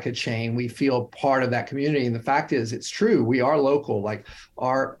feel like a chain. We feel part of that community. And the fact is, it's true. We are local. Like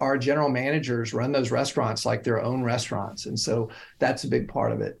our general managers run those restaurants like their own restaurants. And so that's a big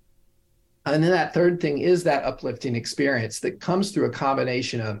part of it. And then that third thing is that uplifting experience that comes through a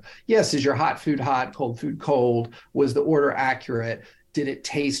combination of, yes, is your hot food hot, cold food cold? Was the order accurate? Did it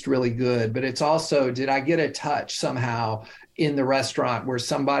taste really good? But it's also, did I get a touch somehow in the restaurant where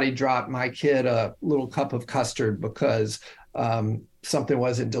somebody dropped my kid a little cup of custard because something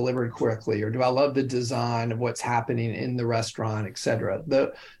wasn't delivered quickly? Or do I love the design of what's happening in the restaurant, et cetera?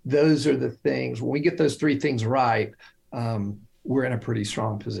 Those are the things. When we get those three things right, we're in a pretty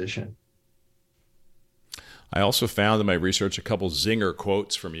strong position. I also found in my research a couple zinger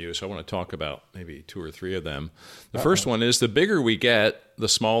quotes from you, so I want to talk about maybe two or three of them. The first one is, the bigger we get, the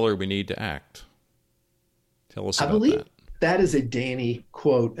smaller we need to act. Tell us about that. That is a Danny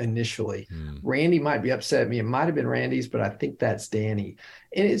quote initially. Randy might be upset at me. It might have been Randy's, but I think that's Danny.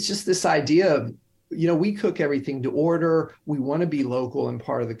 And it's just this idea of we cook everything to order. We want to be local and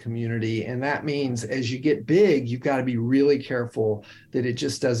part of the community. And that means as you get big, you've got to be really careful that it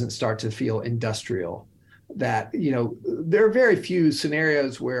just doesn't start to feel industrial. That, there are very few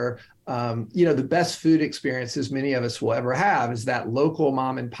scenarios where, the best food experiences many of us will ever have is that local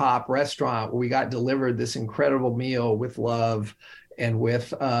mom and pop restaurant where we got delivered this incredible meal with love and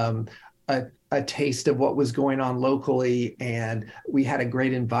with a taste of what was going on locally, and we had a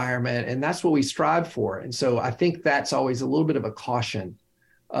great environment, and that's what we strive for. And so I think that's always a little bit of a caution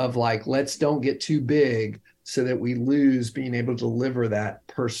of like, let's don't get too big so that we lose being able to deliver that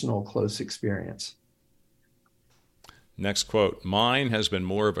personal, close experience. Next quote, mine has been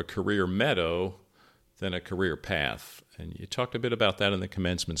more of a career meadow than a career path. And you talked a bit about that in the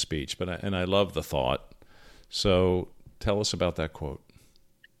commencement speech, and I love the thought. So tell us about that quote.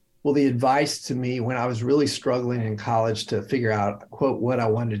 Well, the advice to me when I was really struggling in college to figure out, quote, what I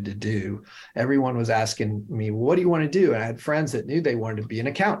wanted to do, everyone was asking me, what do you want to do? And I had friends that knew they wanted to be an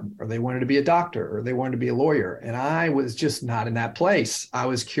accountant, or they wanted to be a doctor, or they wanted to be a lawyer. And I was just not in that place. I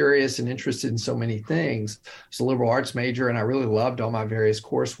was curious and interested in so many things. I was a liberal arts major, and I really loved all my various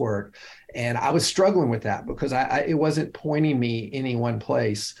coursework. And I was struggling with that because it wasn't pointing me any one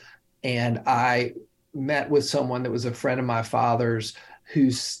place. And I met with someone that was a friend of my father's who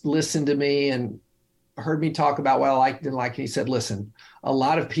listened to me and heard me talk about what I liked and didn't like. And he said, listen, a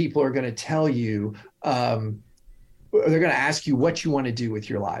lot of people are going to tell you, they're going to ask you what you want to do with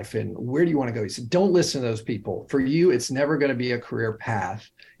your life and where do you want to go? He said, don't listen to those people. For you, it's never going to be a career path.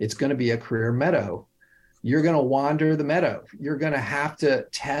 It's going to be a career meadow. You're going to wander the meadow. You're going to have to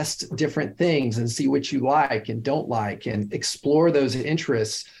test different things and see what you like and don't like and explore those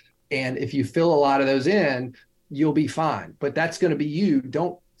interests. And if you fill a lot of those in, you'll be fine. But that's going to be you.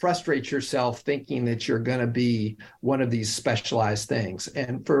 Don't frustrate yourself thinking that you're going to be one of these specialized things.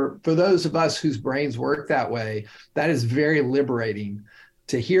 And for those of us whose brains work that way, that is very liberating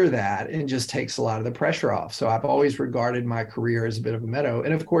to hear that, and just takes a lot of the pressure off. So I've always regarded my career as a bit of a meadow.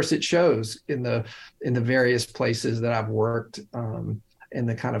 And of course it shows in the various places that I've worked, and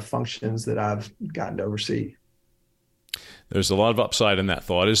the kind of functions that I've gotten to oversee. There's a lot of upside in that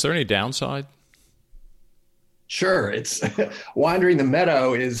thought. Is there any downside? Sure. It's wandering the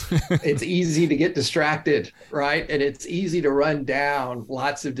meadow it's easy to get distracted, right? And it's easy to run down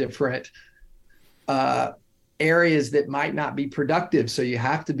lots of different areas that might not be productive. So you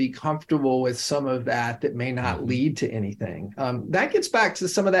have to be comfortable with some of that may not lead to anything. That gets back to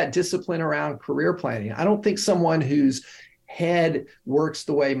some of that discipline around career planning. I don't think someone whose head works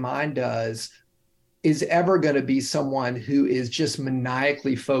the way mine does is ever going to be someone who is just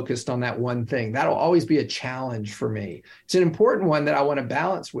maniacally focused on that one thing. That'll always be a challenge for me. It's an important one that I want to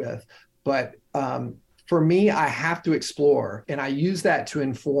balance with, but for me, I have to explore, and I use that to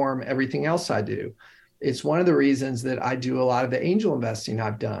inform everything else I do. It's one of the reasons that I do a lot of the angel investing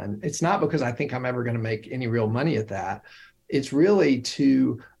I've done. It's not because I think I'm ever going to make any real money at that. It's really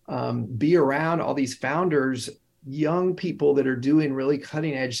to be around all these founders, young people that are doing really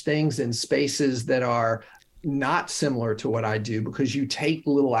cutting edge things in spaces that are not similar to what I do, because you take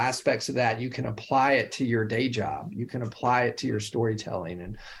little aspects of that, you can apply it to your day job, you can apply it to your storytelling.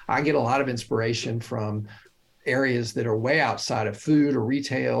 And I get a lot of inspiration from areas that are way outside of food or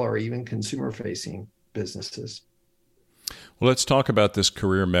retail or even consumer facing businesses. Well, let's talk about this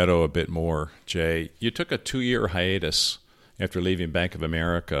career meadow a bit more, Jay. You took a 2-year hiatus after leaving Bank of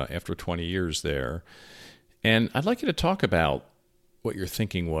America after 20 years there. And I'd like you to talk about what your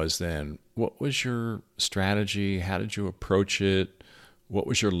thinking was then. What was your strategy? How did you approach it? What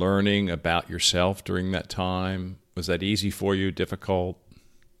was your learning about yourself during that time? Was that easy for you, difficult?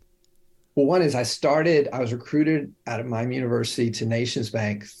 Well, one is I was recruited out of my university to Nations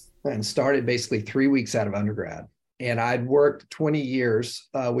Bank and started basically 3 weeks out of undergrad. And I'd worked 20 years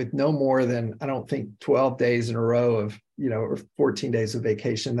with no more than, I don't think, 12 days in a row of, or 14 days of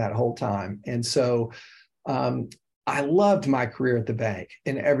vacation that whole time. And so I loved my career at the bank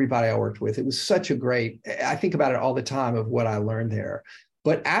and everybody I worked with. It was I think about it all the time of what I learned there.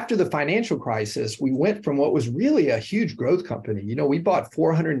 But after the financial crisis, we went from what was really a huge growth company. We bought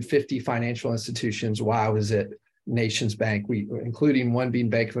 450 financial institutions while I was at Nations Bank, including one being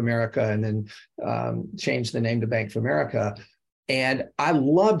Bank of America, and then changed the name to Bank of America. And I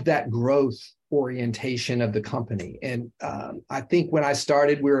loved that growth orientation of the company. And I think when I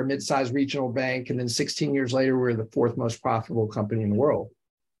started, we were a mid-sized regional bank. And then 16 years later, we were the fourth most profitable company in the world.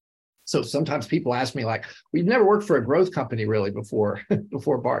 So sometimes people ask me, like, we've never worked for a growth company really before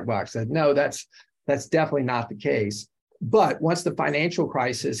BarkBox. I said, no, that's definitely not the case. But once the financial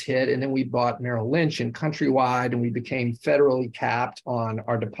crisis hit, and then we bought Merrill Lynch and Countrywide, and we became federally capped on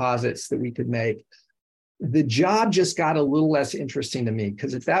our deposits that we could make, the job just got a little less interesting to me,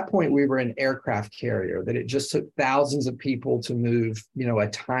 because at that point we were an aircraft carrier that it just took thousands of people to move, a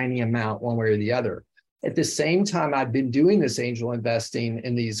tiny amount one way or the other. At the same time, I'd been doing this angel investing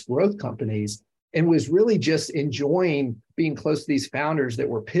in these growth companies and was really just enjoying being close to these founders that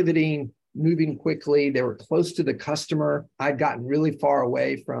were pivoting, moving quickly. They were close to the customer. I'd gotten really far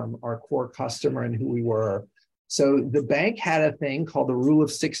away from our core customer and who we were. So the bank had a thing called the Rule of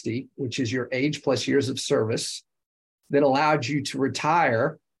 60, which is your age plus years of service, that allowed you to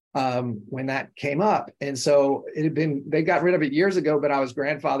retire when that came up. And so they got rid of it years ago, but I was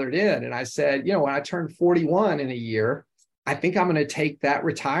grandfathered in. And I said, when I turned 41 in a year, I think I'm going to take that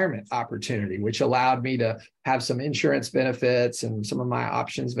retirement opportunity, which allowed me to have some insurance benefits and some of my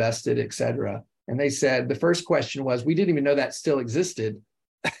options vested, et cetera. And they said, the first question was, we didn't even know that still existed.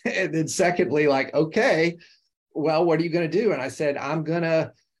 And then secondly, okay, well, what are you going to do? And I said, I'm going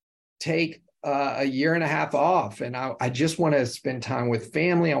to take a year and a half off. And I just want to spend time with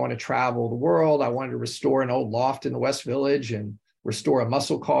family. I want to travel the world. I wanted to restore an old loft in the West Village and restore a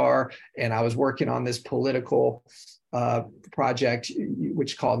muscle car. And I was working on this political project,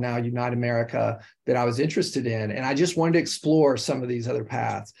 which called now Unite America, that I was interested in. And I just wanted to explore some of these other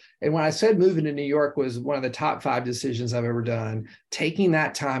paths. And when I said moving to New York was one of the top 5 decisions I've ever done, taking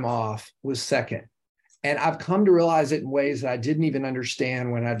that time off was second. And I've come to realize it in ways that I didn't even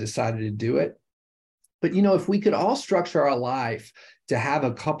understand when I decided to do it. But, if we could all structure our life to have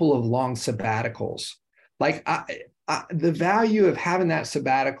a couple of long sabbaticals, the value of having that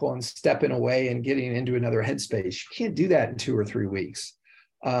sabbatical and stepping away and getting into another headspace, you can't do that in 2 or 3 weeks.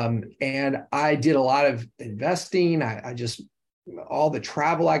 And I did a lot of investing. All the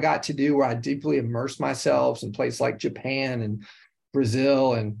travel I got to do, where I deeply immersed myself in places like Japan and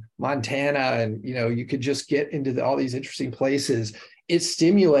Brazil and Montana, and you could just get into all these interesting places. It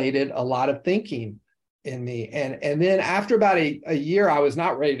stimulated a lot of thinking in me. And then after about a year, I was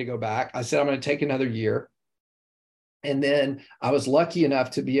not ready to go back. I said, I'm going to take another year. And then I was lucky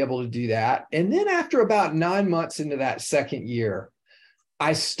enough to be able to do that. And then after about 9 months into that second year,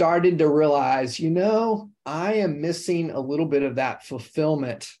 I started to realize, I am missing a little bit of that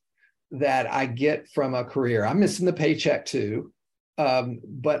fulfillment that I get from a career. I'm missing the paycheck too.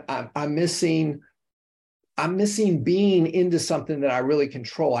 But I'm missing being into something that I really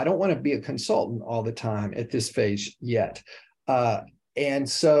control. I don't want to be a consultant all the time at this phase yet. And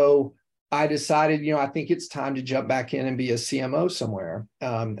so I decided, I think it's time to jump back in and be a CMO somewhere.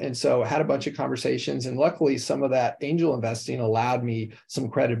 And so I had a bunch of conversations, and luckily some of that angel investing allowed me some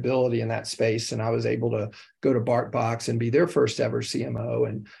credibility in that space. And I was able to go to BarkBox and be their first ever CMO,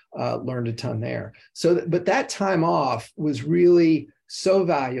 and learned a ton there. But that time off was really so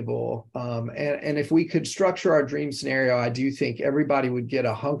valuable. And if we could structure our dream scenario, I do think everybody would get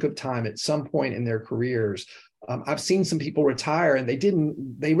a hunk of time at some point in their careers. I've seen some people retire and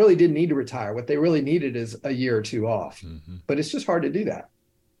they really didn't need to retire. What they really needed is a year or 2 off, but it's just hard to do that.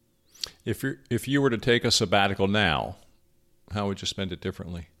 If you were to take a sabbatical now, how would you spend it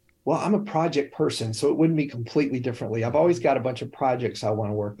differently? Well, I'm a project person, so it wouldn't be completely differently. I've always got a bunch of projects I want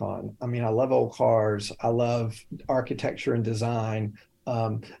to work on. I mean, I love old cars. I love architecture and design.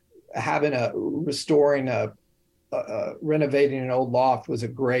 Renovating an old loft was a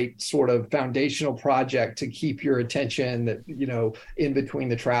great sort of foundational project to keep your attention that, in between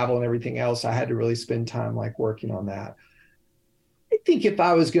the travel and everything else. I had to really spend time working on that. I think if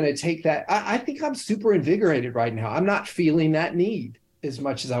I was going to take that, I think I'm super invigorated right now. I'm not feeling that need as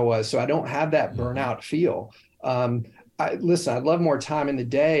much as I was. So I don't have that burnout feel. I'd love more time in the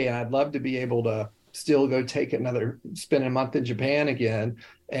day, and I'd love to be able to still go spend a month in Japan again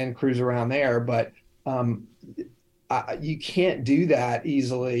and cruise around there. But you can't do that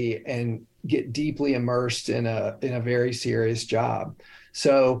easily and get deeply immersed in a very serious job.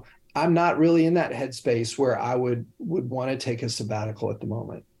 So I'm not really in that headspace where I would want to take a sabbatical at the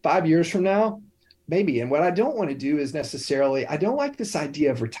moment. 5 years from now, maybe. And what I don't want to do is I don't like this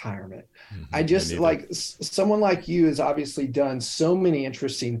idea of retirement. I just someone like you has obviously done so many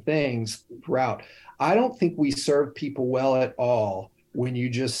interesting things throughout. I don't think we serve people well at all when you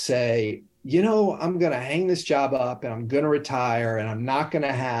just say, I'm going to hang this job up and I'm going to retire and I'm not going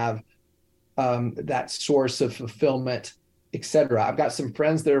to have that source of fulfillment, et cetera. I've got some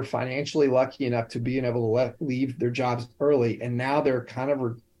friends that are financially lucky enough to being able to leave their jobs early, and now they're kind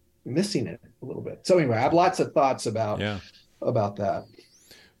of missing it a little bit. So anyway, I have lots of thoughts about that.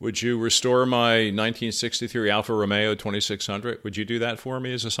 Would you restore my 1963 Alfa Romeo 2600? Would you do that for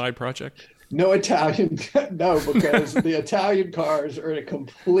me as a side project? No Italian, no, because the Italian cars are in a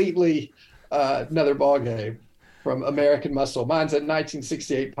completely another ballgame from American Muscle. Mine's a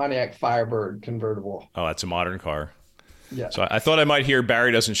 1968 Pontiac Firebird convertible. Oh, that's a modern car. Yeah. So I thought I might hear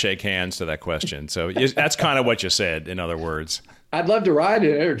Barry doesn't shake hands to that question. So that's kind of what you said, in other words. I'd love to ride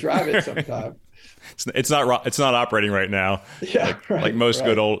it or drive it sometime. It's not operating right now. Yeah, like most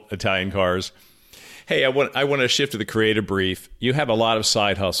good old Italian cars. Hey, I want to shift to the creative brief. You have a lot of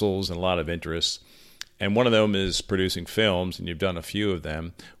side hustles and a lot of interests, and one of them is producing films, and you've done a few of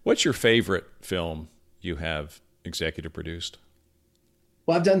them. What's your favorite film you have executive produced?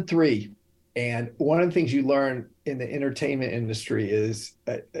 Well, I've done 3. And one of the things you learn in the entertainment industry is,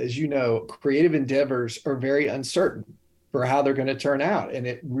 as you know, creative endeavors are very uncertain for how they're going to turn out. And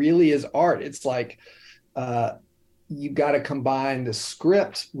it really is art. It's like you've got to combine the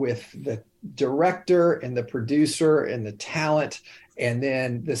script with the director and the producer and the talent, and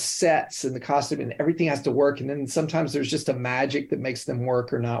then the sets and the costume, and everything has to work. And then sometimes there's just a magic that makes them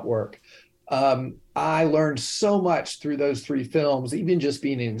work or not work. I learned so much through those 3 films, even just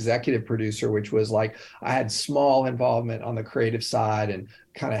being an executive producer, which was like I had small involvement on the creative side and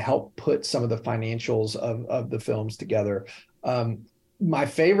kind of helped put some of the financials of the films together. My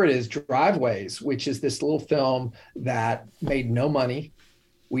favorite is Driveways, which is this little film that made no money.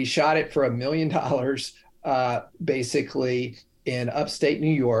 We shot it for $1 million, basically in upstate New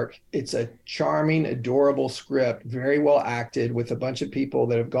York. It's a charming, adorable script, very well acted, with a bunch of people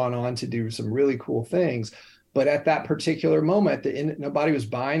that have gone on to do some really cool things. But at that particular moment, nobody was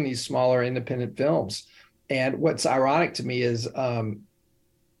buying these smaller independent films. And what's ironic to me is of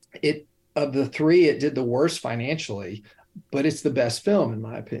the 3, it did the worst financially, but it's the best film in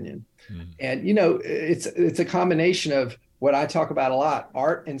my opinion. And it's a combination of what I talk about a lot,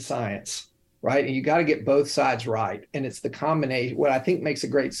 art and science. Right. And you got to get both sides right. And it's the combination. What I think makes a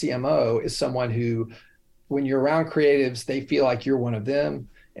great CMO is someone who, when you're around creatives, they feel like you're one of them.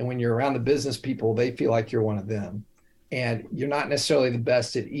 And when you're around the business people, they feel like you're one of them. And you're not necessarily the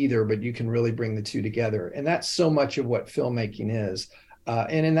best at either, but you can really bring the 2 together. And that's so much of what filmmaking is.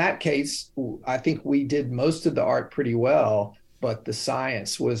 And in that case, I think we did most of the art pretty well, but the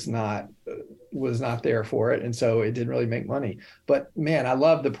science was not there for it. And so it didn't really make money. But man, I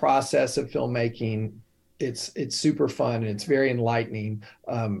love the process of filmmaking. It's super fun and it's very enlightening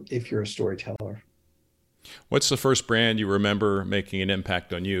if you're a storyteller. What's the first brand you remember making an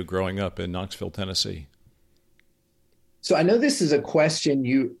impact on you growing up in Knoxville, Tennessee? So I know this is a question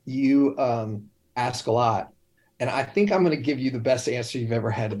you ask a lot, and I think I'm going to give you the best answer you've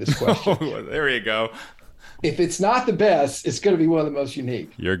ever had to this question. Oh, there you go. If it's not the best, it's going to be one of the most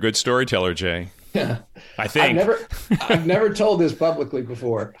unique. You're a good storyteller, Jay. I think. I've never told this publicly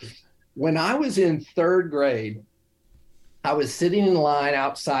before. When I was in 3rd grade, I was sitting in line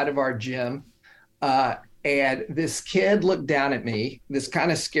outside of our gym, and this kid looked down at me, this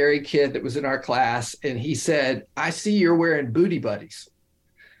kind of scary kid that was in our class, and he said, "I see you're wearing booty buddies."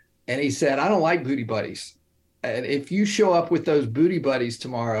 And he said, "I don't like booty buddies. And if you show up with those booty buddies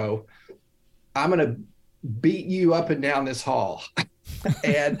tomorrow, I'm going to beat you up and down this hall."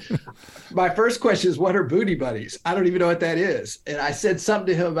 And my first question is, what are booty buddies? I don't even know what that is. And I said something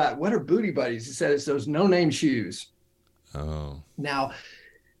to him about, what are booty buddies? He said, it's those no-name shoes. Oh. Now,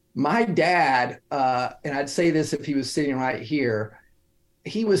 my dad, and I'd say this if he was sitting right here,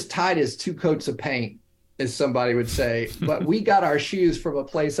 he was tight as 2 coats of paint, as somebody would say. But we got our shoes from a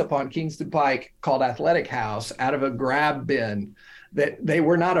place up on Kingston Pike called Athletic House out of a grab bin. That they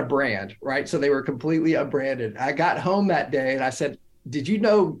were not a brand, right? So they were completely unbranded. I got home that day and I said, "Did you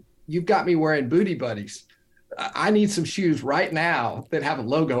know you've got me wearing booty buddies? I need some shoes right now that have a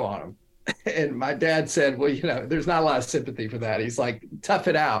logo on them." And my dad said, "Well, there's not a lot of sympathy for that." He's like, "Tough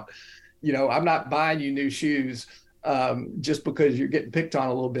it out. I'm not buying you new shoes just because you're getting picked on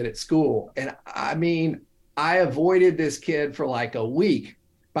a little bit at school." And I mean, I avoided this kid for like a week.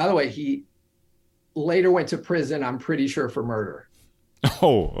 By the way, he later went to prison, I'm pretty sure, for murder.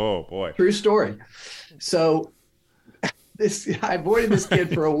 Oh boy. True story. So I avoided this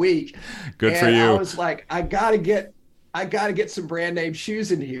kid for a week. Good for you. I was like, I gotta get some brand name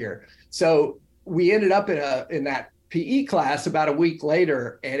shoes in here. So we ended up in that PE class about a week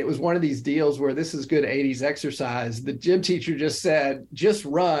later, and it was one of these deals where this is good 80s exercise. The gym teacher just said, just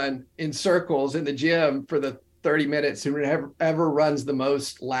run in circles in the gym for the 30 minutes, whoever runs the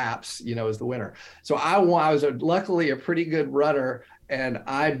most laps, is the winner. So I was luckily a pretty good runner, and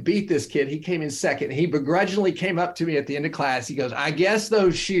I beat this kid. He came in second. He begrudgingly came up to me at the end of class. He goes, "I guess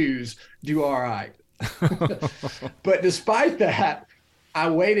those shoes do all right." But despite that, I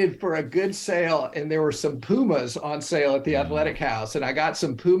waited for a good sale, and there were some Pumas on sale at the Athletic House, and I got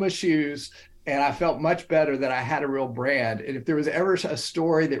some Puma shoes, and I felt much better that I had a real brand. And if there was ever a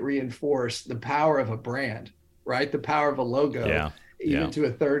story that reinforced the power of a brand, right, the power of a logo, Yeah. even Yeah. to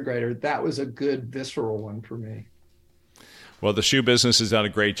a third grader, that was a good visceral one for me. Well, the shoe business has done a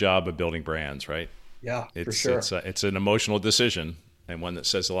great job of building brands, right? Yeah, for It's sure. it's an emotional decision and one that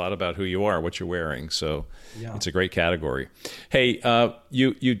says a lot about who you are, what you're wearing. So Yeah. it's a great category. Hey,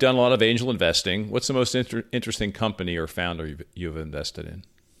 you've done a lot of angel investing. What's the most interesting company or founder you've invested in?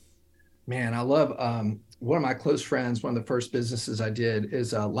 Man, I love one of my close friends. One of the first businesses I did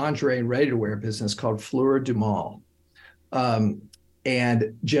is a lingerie and ready-to-wear business called Fleur du Mal. Um,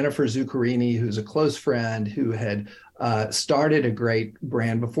 and Jennifer Zuccherini, who's a close friend who had started a great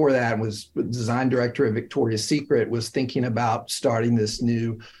brand before that, was design director of Victoria's Secret, was thinking about starting this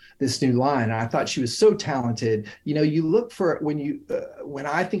new line. And I thought she was so talented. You know, you look for when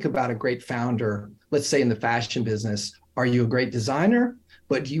I think about a great founder, let's say in the fashion business, are you a great designer?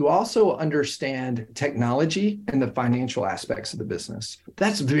 But do you also understand technology and the financial aspects of the business?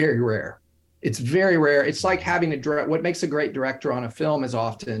 That's very rare. It's very rare. It's like having what makes a great director on a film is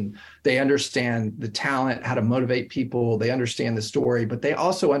often they understand the talent, how to motivate people, they understand the story, but they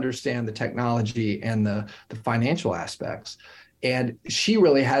also understand the technology and the financial aspects. And she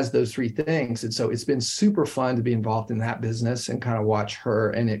really has those three things. And so it's been super fun to be involved in that business and kind of watch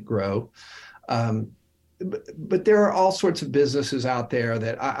her and it grow. But there are all sorts of businesses out there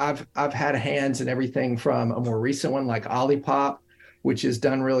that I've had hands in everything from a more recent one like Olipop, which has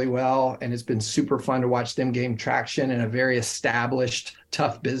done really well, and it's been super fun to watch them gain traction in a very established,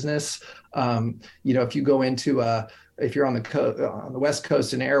 tough business. If you go into if you're on the West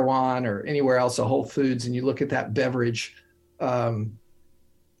Coast in Erewhon or anywhere else, a Whole Foods, and you look at that beverage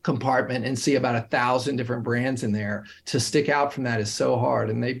compartment and see about 1,000 different brands in there, to stick out from that is so hard.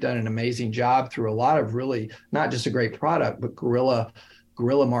 And they've done an amazing job through a lot of really not just a great product, but guerrilla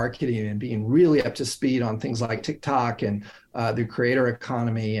marketing and being really up to speed on things like TikTok and the creator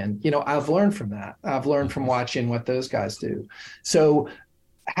economy. And, I've learned from that. I've learned from watching what those guys do. So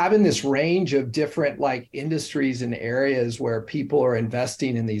having this range of different like industries and areas where people are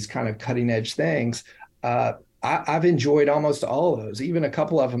investing in these kind of cutting edge things, I've enjoyed almost all of those, even a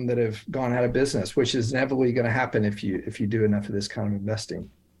couple of them that have gone out of business, which is inevitably going to happen if you do enough of this kind of investing.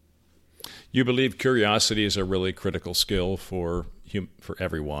 You believe curiosity is a really critical skill for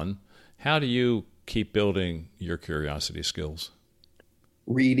everyone. How do you keep building your curiosity skills?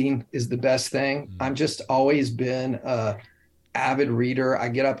 Reading is the best thing. I'm just always been a avid reader. I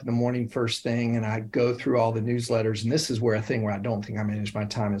get up in the morning first thing and I go through all the newsletters. And this is where I don't think I manage my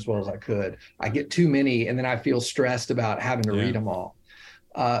time as well as I could. I get too many and then I feel stressed about having to read them all.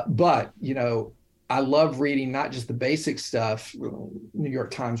 But I love reading not just the basic stuff, New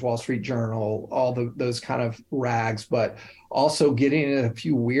York Times, Wall Street Journal, all those kind of rags, but also getting in a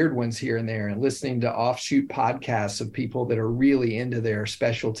few weird ones here and there and listening to offshoot podcasts of people that are really into their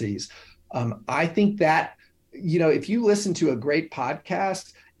specialties. I think that, if you listen to a great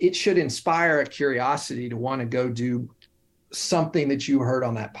podcast, it should inspire a curiosity to want to go do something that you heard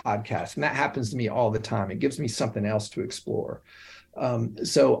on that podcast. And that happens to me all the time. It gives me something else to explore.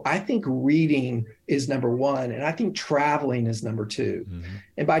 So I think reading is number one, and I think traveling is number two. Mm-hmm.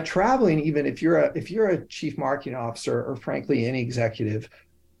 And by traveling, even if you're a chief marketing officer or frankly any executive,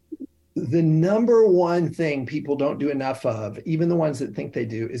 the number one thing people don't do enough of, even the ones that think they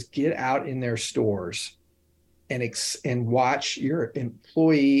do, is get out in their stores and watch your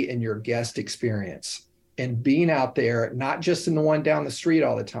employee and your guest experience. And being out there, not just in the one down the street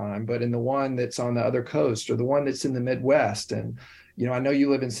all the time, but in the one that's on the other coast or the one that's in the Midwest. And, I know you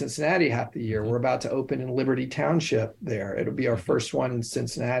live in Cincinnati half the year. We're about to open in Liberty Township there. It'll be our first one in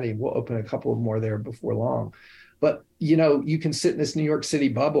Cincinnati. We'll open a couple more there before long. But, you can sit in this New York City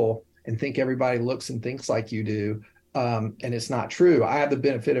bubble and think everybody looks and thinks like you do. And it's not true. I have the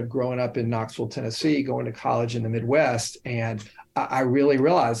benefit of growing up in Knoxville, Tennessee, going to college in the Midwest. And I really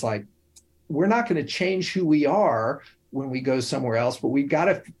realized we're not going to change who we are when we go somewhere else, but we've got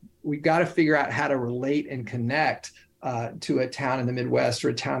to figure out how to relate and connect to a town in the Midwest or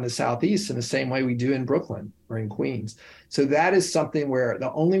a town in the Southeast in the same way we do in Brooklyn or in Queens. So that is something where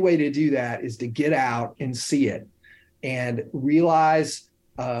the only way to do that is to get out and see it and realize,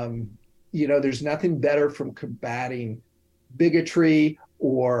 there's nothing better from combating bigotry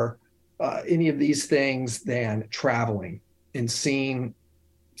or any of these things than traveling and seeing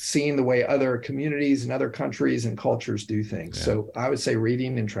the way other communities and other countries and cultures do things. Yeah. So I would say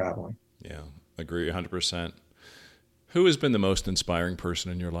reading and traveling. Yeah, agree 100%. Who has been the most inspiring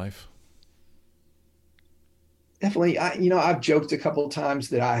person in your life? Definitely. I've joked a couple of times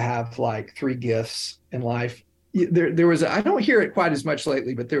that I have like three gifts in life. There was, I don't hear it quite as much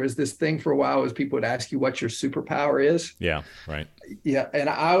lately, but there was this thing for a while as people would ask you what your superpower is. Yeah, right. Yeah. And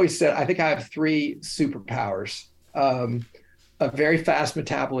I always said, I think I have three superpowers. A very fast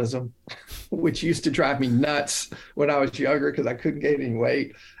metabolism, which used to drive me nuts when I was younger because I couldn't gain any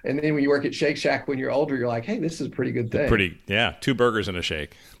weight. And then when you work at Shake Shack, when you're older, you're like, hey, this is a pretty good thing. Yeah. 2 burgers and a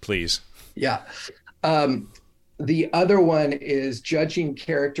shake, please. Yeah. The other one is judging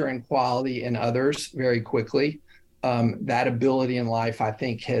character and quality in others very quickly. That ability in life, I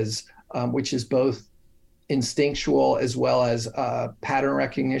think, has, which is both instinctual as well as pattern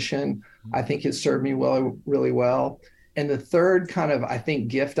recognition, I think has served me really well. And the third kind of, I think,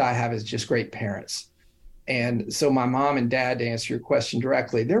 gift I have is just great parents. And so my mom and dad, to answer your question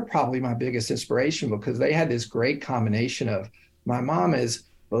directly, they're probably my biggest inspiration because they had this great combination of, my mom is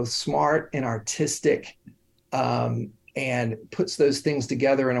both smart and artistic, and puts those things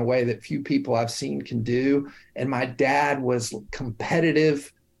together in a way that few people I've seen can do. And my dad was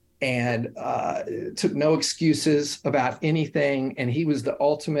competitive and took no excuses about anything. And he was the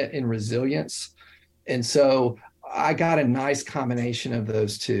ultimate in resilience. And so I got a nice combination of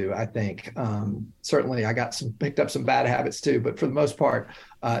those two, I think. Certainly I picked up some bad habits too, but for the most part,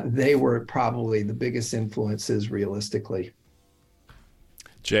 they were probably the biggest influences realistically.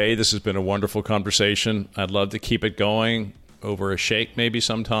 Jay, this has been a wonderful conversation. I'd love to keep it going over a shake maybe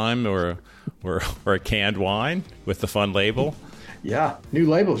sometime or a canned wine with the fun label. Yeah, new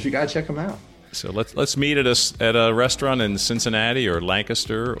labels. You got to check them out. So let's meet at a restaurant in Cincinnati or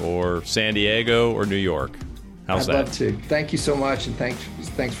Lancaster or San Diego or New York. How's that? I'd love to. Thank you so much, and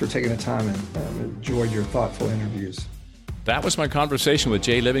thanks for taking the time and enjoyed your thoughtful interviews. That was my conversation with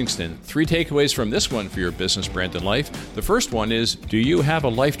Jay Livingston. 3 takeaways from this one for your business, brand, and life. The first one is, do you have a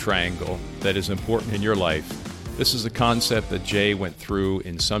life triangle that is important in your life? This is a concept that Jay went through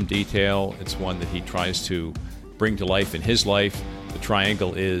in some detail. It's one that he tries to bring to life in his life. The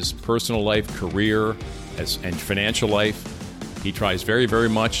triangle is personal life, career, and financial life. He tries very, very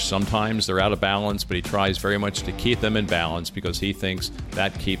much. Sometimes they're out of balance, but he tries very much to keep them in balance because he thinks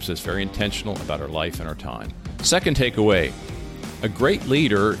that keeps us very intentional about our life and our time. Second takeaway, a great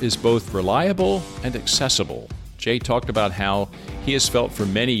leader is both reliable and accessible. Jay talked about how he has felt for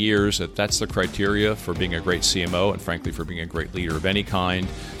many years that that's the criteria for being a great CMO and frankly for being a great leader of any kind,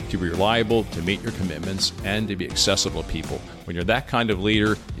 to be reliable, to meet your commitments, and to be accessible to people. When you're that kind of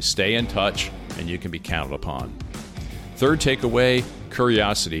leader, you stay in touch and you can be counted upon. Third takeaway,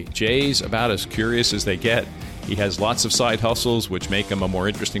 curiosity. Jay's about as curious as they get. He has lots of side hustles which make him a more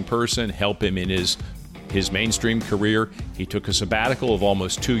interesting person, help him in his mainstream career. He took a sabbatical of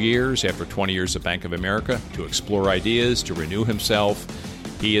almost 2 years after 20 years at Bank of America to explore ideas, to renew himself.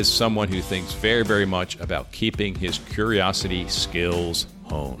 He is someone who thinks very, very much about keeping his curiosity skills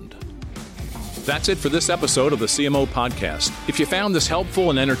honed. That's it for this episode of the CMO Podcast. If you found this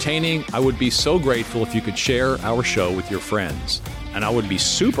helpful and entertaining, I would be so grateful if you could share our show with your friends. And I would be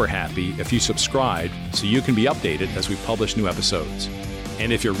super happy if you subscribed so you can be updated as we publish new episodes.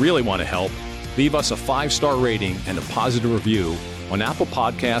 And if you really want to help, leave us a 5-star rating and a positive review on Apple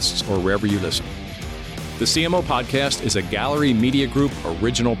Podcasts or wherever you listen. The CMO Podcast is a Gallery Media Group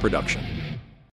original production.